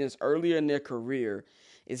free agents earlier in their career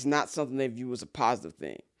is not something they view as a positive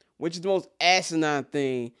thing, which is the most asinine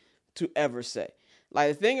thing to ever say. Like,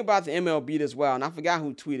 the thing about the MLB as well, and I forgot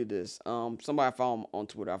who tweeted this. Somebody followed him on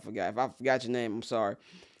Twitter. I forgot. If I forgot your name, I'm sorry.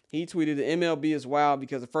 He tweeted the MLB is wild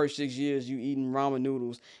because the first 6 years you eating ramen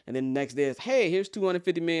noodles, and then the next day it's, hey, here's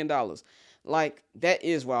 $250 million. Like, that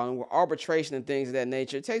is wild. And with arbitration and things of that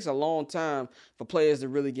nature, it takes a long time for players to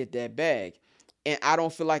really get that bag. And I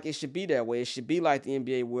don't feel like it should be that way. It should be like the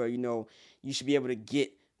NBA where, you should be able to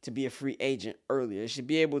get to be a free agent earlier. It should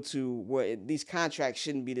be able to, where these contracts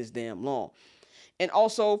shouldn't be this damn long. And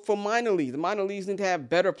also for minor leagues, the minor leagues need to have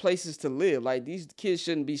better places to live. Like, these kids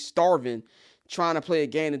shouldn't be starving trying to play a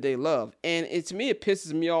game that they love. And to me, it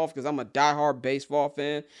pisses me off because I'm a diehard baseball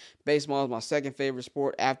fan. Baseball is my second favorite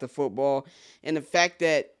sport after football. And the fact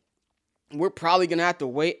that we're probably going to have to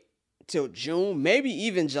wait till June, maybe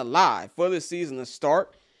even July for the season to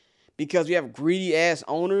start because we have greedy ass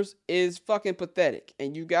owners is fucking pathetic.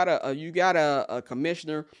 And you got a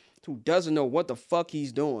commissioner who doesn't know what the fuck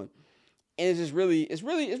he's doing. And it's really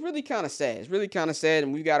kind of sad. It's really kind of sad,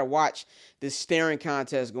 and we've got to watch this staring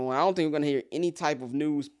contest going. I don't think we're going to hear any type of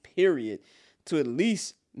news, period, to at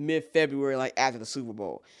least mid-February, like after the Super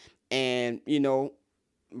Bowl. And,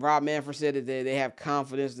 Rob Manfred said that they have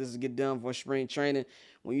confidence this will get done for spring training.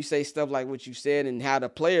 When you say stuff like what you said and how the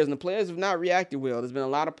players have not reacted well. There's been a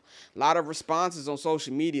lot of responses on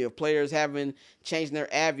social media of players having changed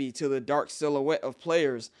their avi to the dark silhouette of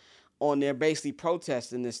players on there basically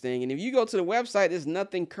protesting this thing. And if you go to the website, there's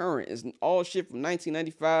nothing current. It's all shit from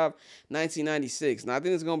 1995, 1996. Now, I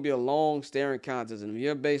think it's going to be a long staring contest. And if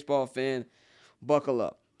you're a baseball fan, buckle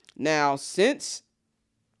up. Now, since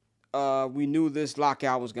we knew this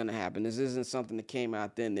lockout was going to happen, this isn't something that came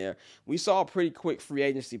out then there. We saw a pretty quick free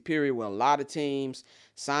agency period with a lot of teams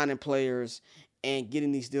signing players and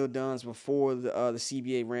getting these deal done before the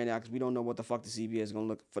CBA ran out, because we don't know what the fuck the CBA is going to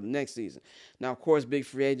look for the next season. Now, of course, big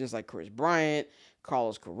free agents like Kris Bryant,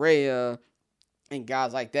 Carlos Correa, and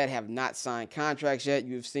guys like that have not signed contracts yet.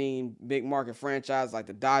 You've seen big market franchises like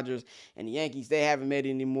the Dodgers and the Yankees. They haven't made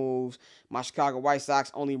any moves. My Chicago White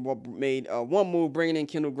Sox only made one move, bringing in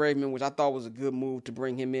Kendall Graveman, which I thought was a good move to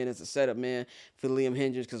bring him in as a setup man for Liam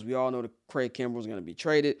Hendriks, because we all know that Craig Kimbrell is going to be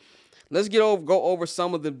traded. Let's go over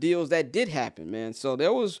some of the deals that did happen, man. So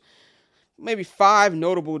there was maybe 5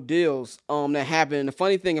 notable deals that happened. And the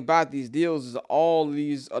funny thing about these deals is all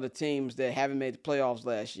these are the teams that haven't made the playoffs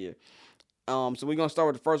last year. So we're going to start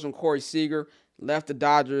with the first one. Corey Seager left the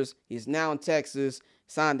Dodgers. He's now in Texas.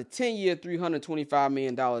 Signed a 10-year, $325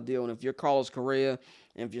 million deal. And if you're Carlos Correa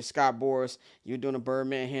and if you're Scott Boras, you're doing a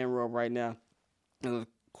Birdman hand rub right now.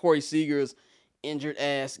 Corey Seager's injured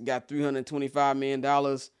ass got $325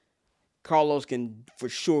 million. Carlos can for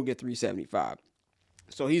sure get $375.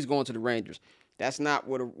 So he's going to the Rangers. That's not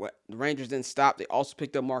what the Rangers didn't stop. They also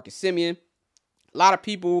picked up Marcus Semien A lot of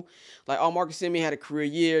people like, oh, Marcus Semien had a career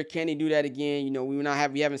year. Can he do that again? You know, we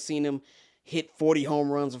haven't seen him hit 40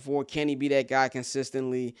 home runs before. Can he be that guy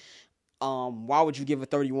consistently? Why would you give a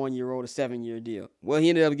 31-year-old a 7-year deal? Well, he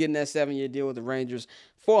ended up getting that 7-year deal with the Rangers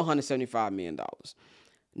for $175 million.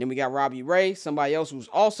 Then we got Robbie Ray, somebody else who's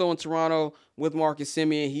also in Toronto with Marcus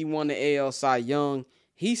Semien. He won the AL Cy Young.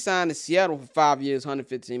 He signed to Seattle for 5 years,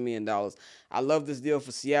 $115 million. I love this deal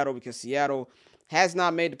for Seattle because Seattle has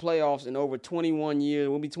not made the playoffs in over 21 years. It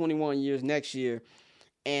will be 21 years next year.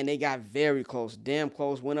 And they got very close, damn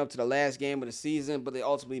close, went up to the last game of the season, but they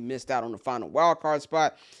ultimately missed out on the final wild card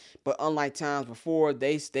spot. But unlike times before,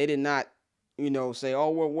 they did not, say,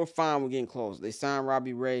 oh, we're fine, we're getting close. They signed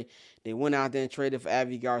Robbie Ray. They went out there and traded for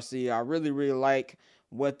Avi Garcia. I really, really like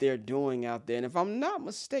what they're doing out there. And if I'm not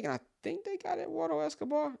mistaken, I think they got Eduardo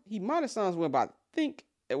Escobar. He might have signed with, but I think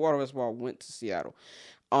Eduardo Escobar went to Seattle.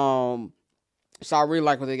 So I really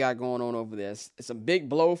like what they got going on over there. It's a big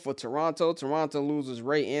blow for Toronto. Toronto loses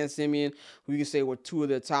Ray and Semien, who you can say were two of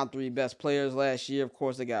their top 3 best players last year. Of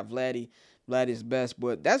course, they got Vladdy. Vladdy's best,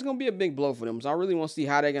 but that's going to be a big blow for them. So I really want to see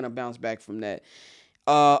how they're going to bounce back from that.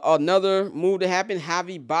 Another move that happened,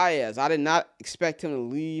 Javi Baez. I did not expect him to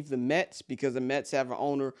leave the Mets because the Mets have an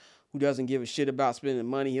owner who doesn't give a shit about spending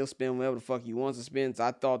money. He'll spend whatever the fuck he wants to spend. So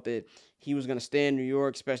I thought that he was going to stay in New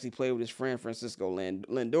York, especially play with his friend Francisco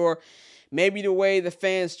Lindor. Maybe the way the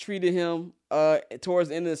fans treated him towards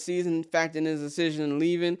the end of the season factored in his decision in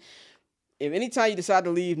leaving. If anytime you decide to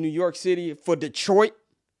leave New York City for Detroit,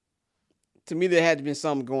 to me, there had to be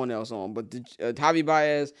something going else on. But Javi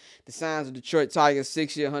Baez, the signs of Detroit Tigers,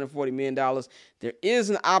 6-year, $140 million. There is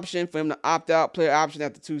an option for him to opt out, player option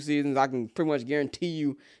after 2 seasons. I can pretty much guarantee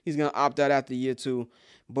you he's going to opt out after year 2.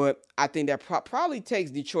 But I think that probably takes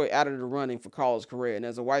Detroit out of the running for Carlos Correa. And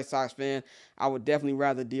as a White Sox fan, I would definitely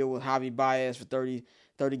rather deal with Javi Baez for 30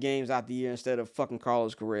 games out the year instead of fucking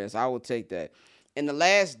Carlos Correa. So I would take that. And the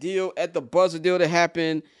last deal, at the buzzer deal that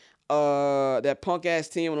happened, that punk-ass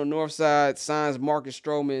team on the north side signs Marcus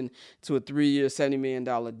Stroman to a 3-year, $70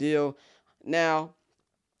 million deal. Now,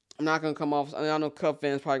 I'm not going to come off. I know Cub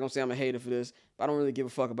fans probably going to say I'm a hater for this, but I don't really give a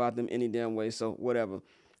fuck about them any damn way, so whatever.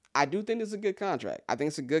 I do think it's a good contract. I think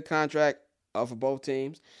it's a good contract for both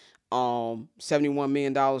teams. $71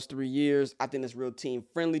 million, 3 years. I think it's a real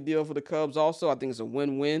team-friendly deal for the Cubs also. I think it's a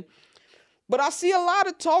win-win. But I see a lot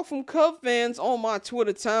of talk from Cub fans on my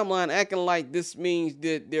Twitter timeline acting like this means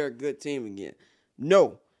that they're a good team again.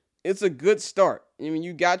 No, it's a good start. I mean,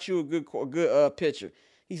 you got you a good pitcher.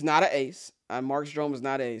 He's not an ace. Marcus Stroman is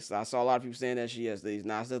not an ace. I saw a lot of people saying that shit yesterday. He's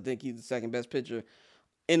not. I still think he's the second best pitcher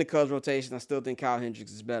in the Cubs rotation. I still think Kyle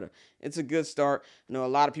Hendricks is better. It's a good start. I know a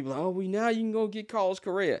lot of people are like, now you can go get Carlos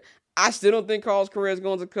Correa. I still don't think Carlos Correa is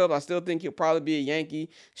going to the Cubs. I still think he'll probably be a Yankee.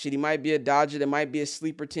 Shit, he might be a Dodger. There might be a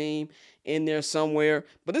sleeper team in there somewhere.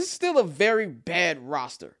 But this is still a very bad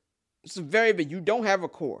roster. It's a very bad. You don't have a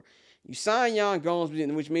core. You sign Yan Gomes,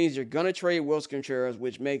 which means you're going to trade Wilson Contreras,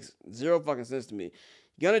 which makes zero fucking sense to me.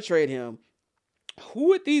 You're going to trade him.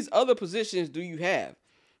 Who at these other positions do you have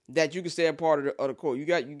that you can stay a part of the core? You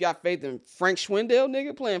got faith in Frank Schwindel,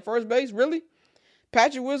 nigga, playing first base? Really?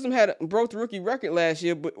 Patrick Wisdom broke the rookie record last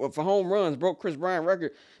year for home runs, broke Chris Bryant's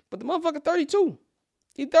record. But the motherfucker 32.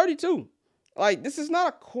 He's 32. Like, this is not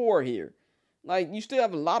a core here. Like, you still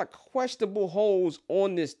have a lot of questionable holes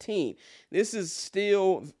on this team. This is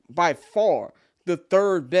still, by far, the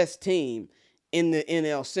 3rd best team in the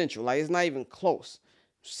NL Central. Like, it's not even close.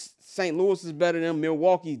 St. Louis is better than them.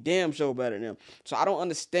 Milwaukee's damn sure better than them. So I don't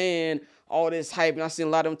understand all this hype. And I've seen a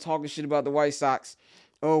lot of them talking shit about the White Sox.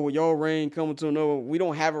 Oh, well, your reign coming to another. We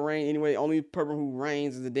don't have a reign anyway. Only person who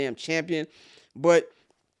reigns is the damn champion. But,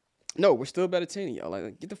 no, we're still a better team than y'all.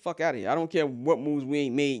 Like, get the fuck out of here. I don't care what moves we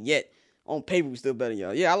ain't made yet. On paper, we still better than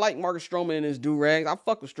y'all. Yeah, I like Marcus Stroman and his do-rags. I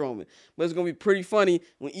fuck with Stroman. But it's going to be pretty funny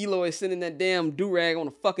when Eloy is sending that damn do-rag on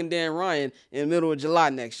the fucking Dan Ryan in the middle of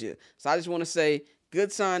July next year. So I just want to say,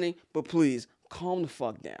 good signing, but please, calm the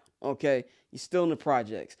fuck down, okay? You're still in the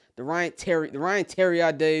projects. The Ryan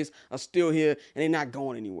Terriot days are still here, and they're not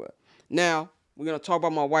going anywhere. Now, we're going to talk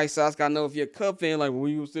about my White Sox. I know if you're a Cub fan, like, well,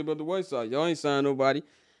 you going to say about the White Sox? Y'all ain't signed nobody.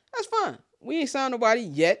 That's fine. We ain't signed nobody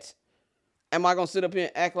yet. Am I going to sit up here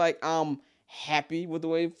and act like I'm happy with the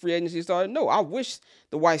way free agency started? No, I wish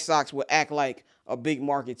the White Sox would act like a big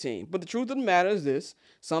market team. But the truth of the matter is this,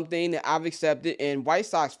 something that I've accepted and White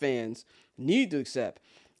Sox fans need to accept.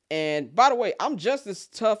 And by the way, I'm just as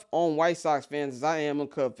tough on White Sox fans as I am on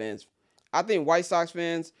Cub fans. I think White Sox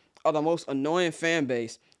fans are the most annoying fan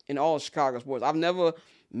base in all of Chicago sports. I've never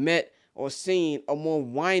met or seen a more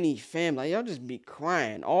whiny fan. Like, y'all just be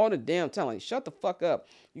crying all the damn time. Like, shut the fuck up.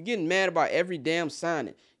 You're getting mad about every damn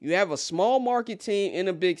signing. You have a small market team in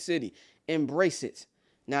a big city. Embrace it.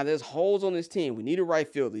 Now, there's holes on this team. We need a right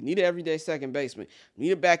fielder. We need an everyday second baseman. We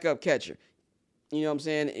need a backup catcher. You know what I'm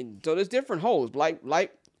saying? And so there's different holes. Like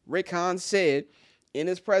Rick Hahn said in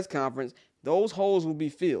his press conference, those holes will be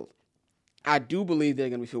filled. I do believe they're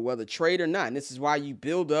going to be filled, whether trade or not. And this is why you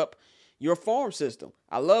build up your farm system.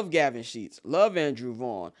 I love Gavin Sheets, love Andrew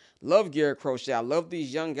Vaughn, love Garrett Crochet. I love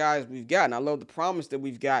these young guys we've got, and I love the promise that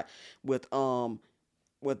we've got with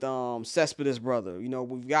Cespedes' brother. You know,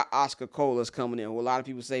 we've got Oscar Colas coming in, who a lot of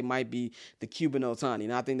people say might be the Cuban Otani.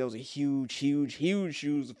 And I think those are huge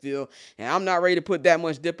shoes to fill. And I'm not ready to put that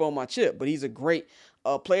much dip on my chip, but he's a great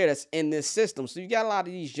player that's in this system. So you got a lot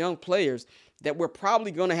of these young players that we're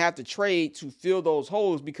probably going to have to trade to fill those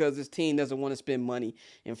holes because this team doesn't want to spend money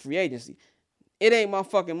in free agency. It ain't my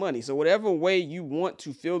fucking money. So whatever way you want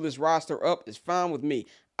to fill this roster up is fine with me.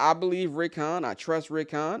 I believe Rick Hahn. I trust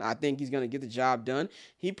Rick Hahn. I think he's going to get the job done.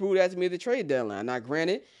 He proved that to me at the trade deadline. Now,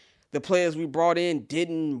 granted, the players we brought in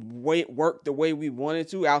didn't work the way we wanted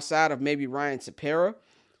to outside of maybe Ryan Tepera.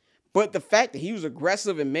 But the fact that he was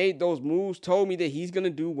aggressive and made those moves told me that he's going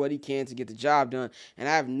to do what he can to get the job done. And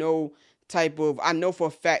I have I know for a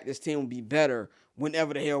fact this team will be better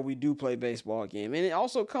whenever the hell we do play baseball again. And it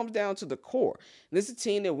also comes down to the core. This is a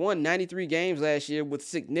team that won 93 games last year with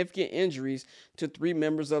significant injuries to 3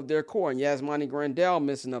 members of their core. And Yasmani Grandal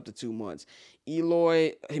missing up to 2 months.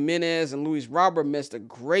 Eloy Jimenez and Luis Robert missed a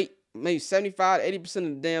great, maybe 75-80% of the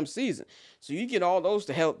damn season. So you get all those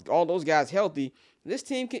guys healthy, this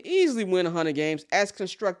team can easily win 100 games as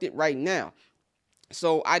constructed right now.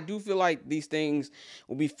 So I do feel like these things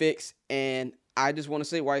will be fixed, and I just want to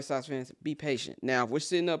say, White Sox fans, be patient. Now, if we're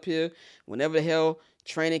sitting up here, whenever the hell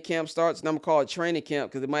training camp starts, and I'm going to call it training camp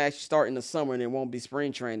because it might actually start in the summer and it won't be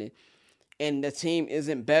spring training, and the team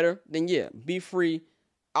isn't better, then yeah, be free.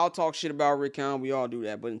 I'll talk shit about Rick Hahn. We all do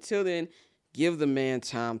that. But until then, give the man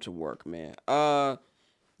time to work, man.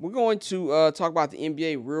 We're going to talk about the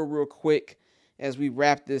NBA real quick as we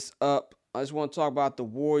wrap this up. I just want to talk about the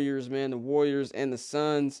Warriors, man. The Warriors and the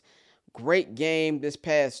Suns. Great game this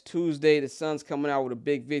past Tuesday. The Suns coming out with a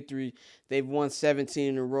big victory. They've won 17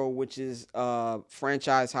 in a row, which is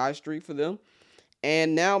franchise high streak for them.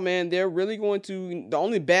 And now, man, they're really going to... The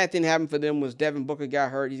only bad thing happened for them was Devin Booker got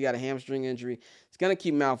hurt. He's got a hamstring injury. It's going to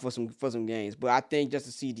keep him out for some games. But I think just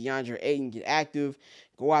to see DeAndre Ayton get active,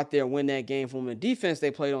 go out there and win that game for him. The defense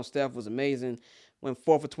they played on Steph was amazing. Went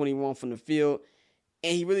 4 for 21 from the field.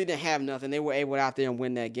 And he really didn't have nothing. They were able to out there and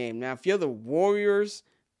win that game. Now, if you're the Warriors,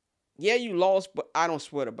 yeah, you lost, but I don't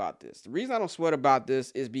sweat about this. The reason I don't sweat about this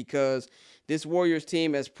is because this Warriors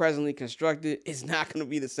team, as presently constructed, is not going to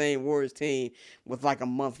be the same Warriors team with like a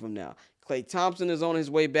month from now. Klay Thompson is on his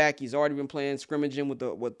way back. He's already been playing scrimmaging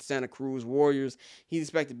with Santa Cruz Warriors. He's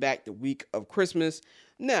expected back the week of Christmas.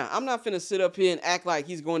 Now, I'm not finna sit up here and act like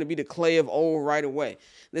he's going to be the Klay of old right away.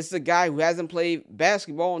 This is a guy who hasn't played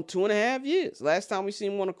basketball in 2.5 years. Last time we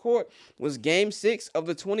seen him on the court was Game 6 of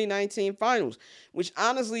the 2019 Finals, which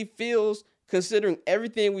honestly feels, considering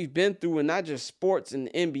everything we've been through, and not just sports and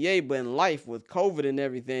the NBA, but in life with COVID and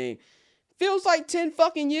everything, feels like 10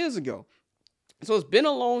 fucking years ago. So it's been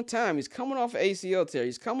a long time. He's coming off an ACL tear.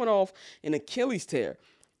 He's coming off an Achilles tear.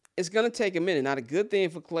 It's going to take a minute. Not a good thing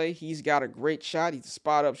for Klay. He's got a great shot. He's a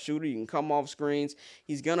spot-up shooter. He can come off screens.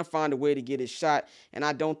 He's going to find a way to get his shot. And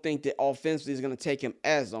I don't think that offensively is going to take him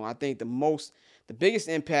as long. I think the biggest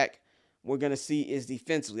impact we're going to see is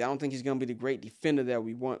defensively. I don't think he's going to be the great defender that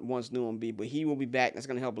we once knew him to be, but he will be back. That's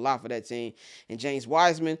going to help a lot for that team. And James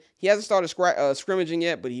Wiseman, he hasn't started scrimmaging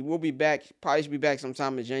yet, but he will be back. Probably should be back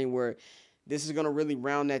sometime in January. This is going to really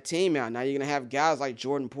round that team out. Now you're going to have guys like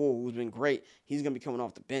Jordan Poole, who's been great. He's going to be coming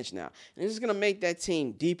off the bench now. And this is going to make that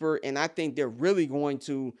team deeper, and I think they're really going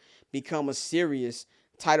to become a serious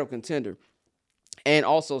title contender. And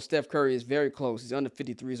also, Steph Curry is very close. He's under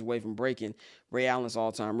 53s away from breaking Ray Allen's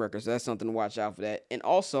all-time record, so that's something to watch out for that. And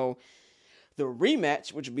also, the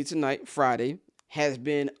rematch, which will be tonight, Friday, has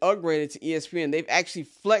been upgraded to ESPN. They've actually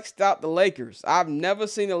flexed out the Lakers. I've never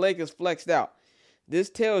seen the Lakers flexed out. This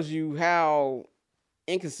tells you how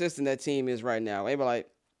inconsistent that team is right now. They'd be like,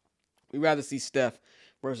 we'd rather see Steph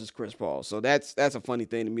versus Chris Paul. So that's a funny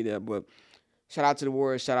thing to me there. But shout out to the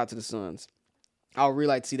Warriors. Shout out to the Suns. I would really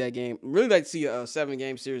like to see that game. Really like to see a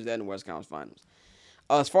 7-game series that in the West Conference Finals.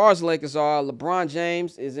 As far as the Lakers are, LeBron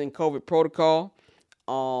James is in COVID protocol,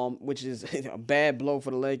 which is a bad blow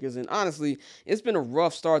for the Lakers. And honestly, it's been a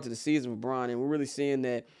rough start to the season for LeBron, and we're really seeing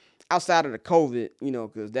that outside of the COVID,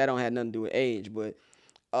 because that don't have nothing to do with age. But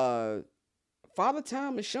Father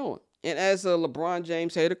Time is showing. And as a LeBron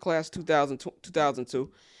James hater, class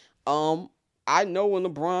 2002, I know when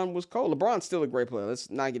LeBron was cold. LeBron's still a great player. Let's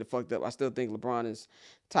not get it fucked up. I still think LeBron is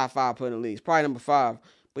top 5 player in the league. He's probably number 5,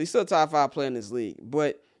 but he's still top 5 player in this league.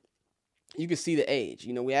 But you can see the age.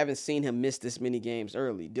 You know, we haven't seen him miss this many games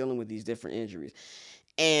early, dealing with these different injuries.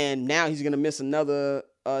 And now he's going to miss another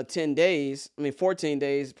 14 days,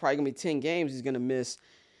 probably going to be 10 games he's going to miss,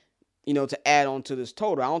 you know, to add on to this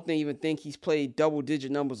total. I don't even think he's played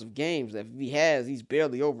double-digit numbers of games. If he has, he's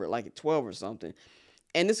barely over it, like at 12 or something.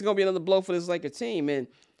 And this is going to be another blow for this Lakers team. And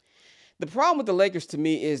the problem with the Lakers, to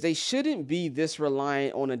me, is they shouldn't be this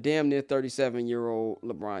reliant on a damn near 37-year-old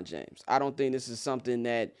LeBron James. I don't think this is something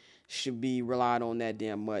that should be relied on that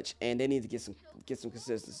damn much. And they need to get some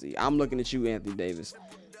consistency. I'm looking at you, Anthony Davis.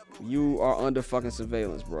 You are under fucking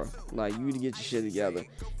surveillance, bro. Like, you need to get your shit together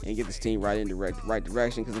and get this team right in the right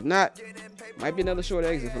direction. Because if not, might be another short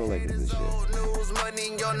exit for the Lakers this year.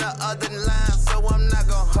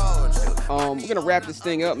 We're gonna wrap this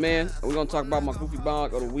thing up, man. We're gonna talk about my Goofy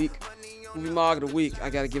Mog of the week. Goofy Mog of the week, I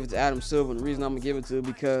gotta give it to Adam Silver. And the reason I'm gonna give it to him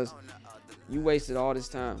because you wasted all this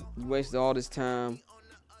time. You wasted all this time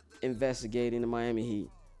investigating the Miami Heat,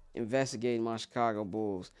 investigating my Chicago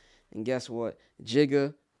Bulls. And guess what?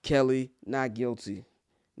 Jigga Kelly, not guilty.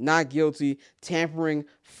 Not guilty. Tampering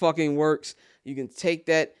fucking works. You can take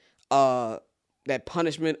that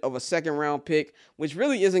punishment of a second-round pick, which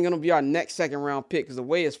really isn't going to be our next second-round pick because the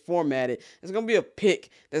way it's formatted, it's going to be a pick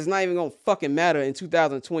that's not even going to fucking matter in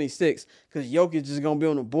 2026 because Jokic is going to be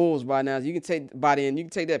on the Bulls by now. So you can take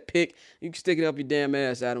that pick, you can stick it up your damn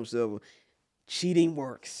ass, Adam Silver. Cheating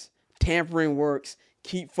works. Tampering works.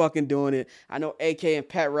 Keep fucking doing it. I know AK and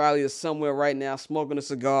Pat Riley are somewhere right now smoking a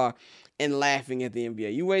cigar and laughing at the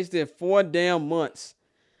NBA. You wasted 4 damn months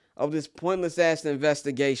of this pointless ass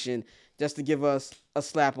investigation just to give us a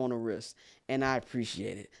slap on the wrist. And I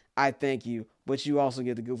appreciate it. I thank you. But you also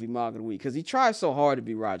get the Goofy Mog of the week because he tries so hard to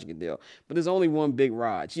be Roger Goodell. But there's only one big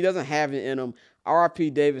Raj. He doesn't have it in him. R.I.P.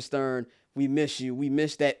 David Stern. We miss you. We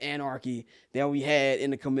miss that anarchy that we had in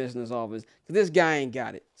the commissioner's office. Because this guy ain't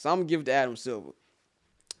got it. So I'm going to give it to Adam Silver.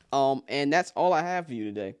 And that's all I have for you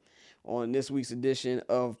today on this week's edition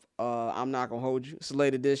of I'm Not Gonna Hold You. It's a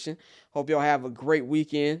late edition. Hope y'all have a great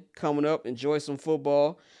weekend coming up. Enjoy some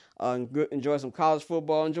football. Enjoy some college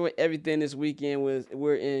football. Enjoy everything this weekend.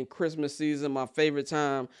 We're in Christmas season, my favorite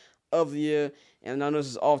time of the year. And I know this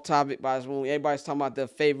is off topic, but when everybody's talking about their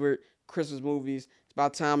favorite Christmas movies, it's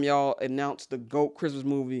about time y'all announce the GOAT Christmas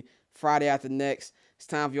movie Friday after next. It's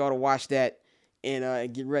time for y'all to watch that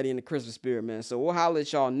and get ready in the Christmas spirit, man. So we'll holler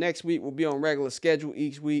at y'all next week. We'll be on regular schedule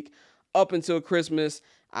each week up until Christmas.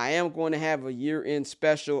 I am going to have a year-end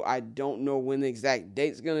special. I don't know when the exact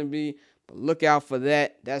date's going to be, but look out for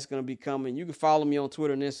that. That's going to be coming. You can follow me on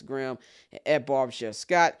Twitter and Instagram at Barbershop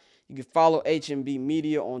Scott. You can follow HMB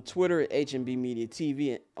Media on Twitter at HMB Media TV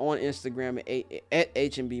and on Instagram at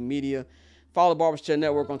HMB Media. Follow Barbers Chair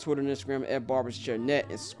Network on Twitter and Instagram at Barbers Chair Net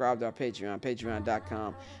and subscribe to our Patreon,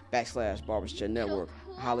 patreon.com/Barbers Chair Network.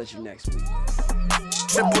 I'll holler at you next week.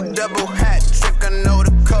 Triple double hat trick, I know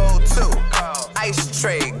the code too. Ice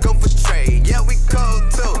tray, go for trade, yeah, we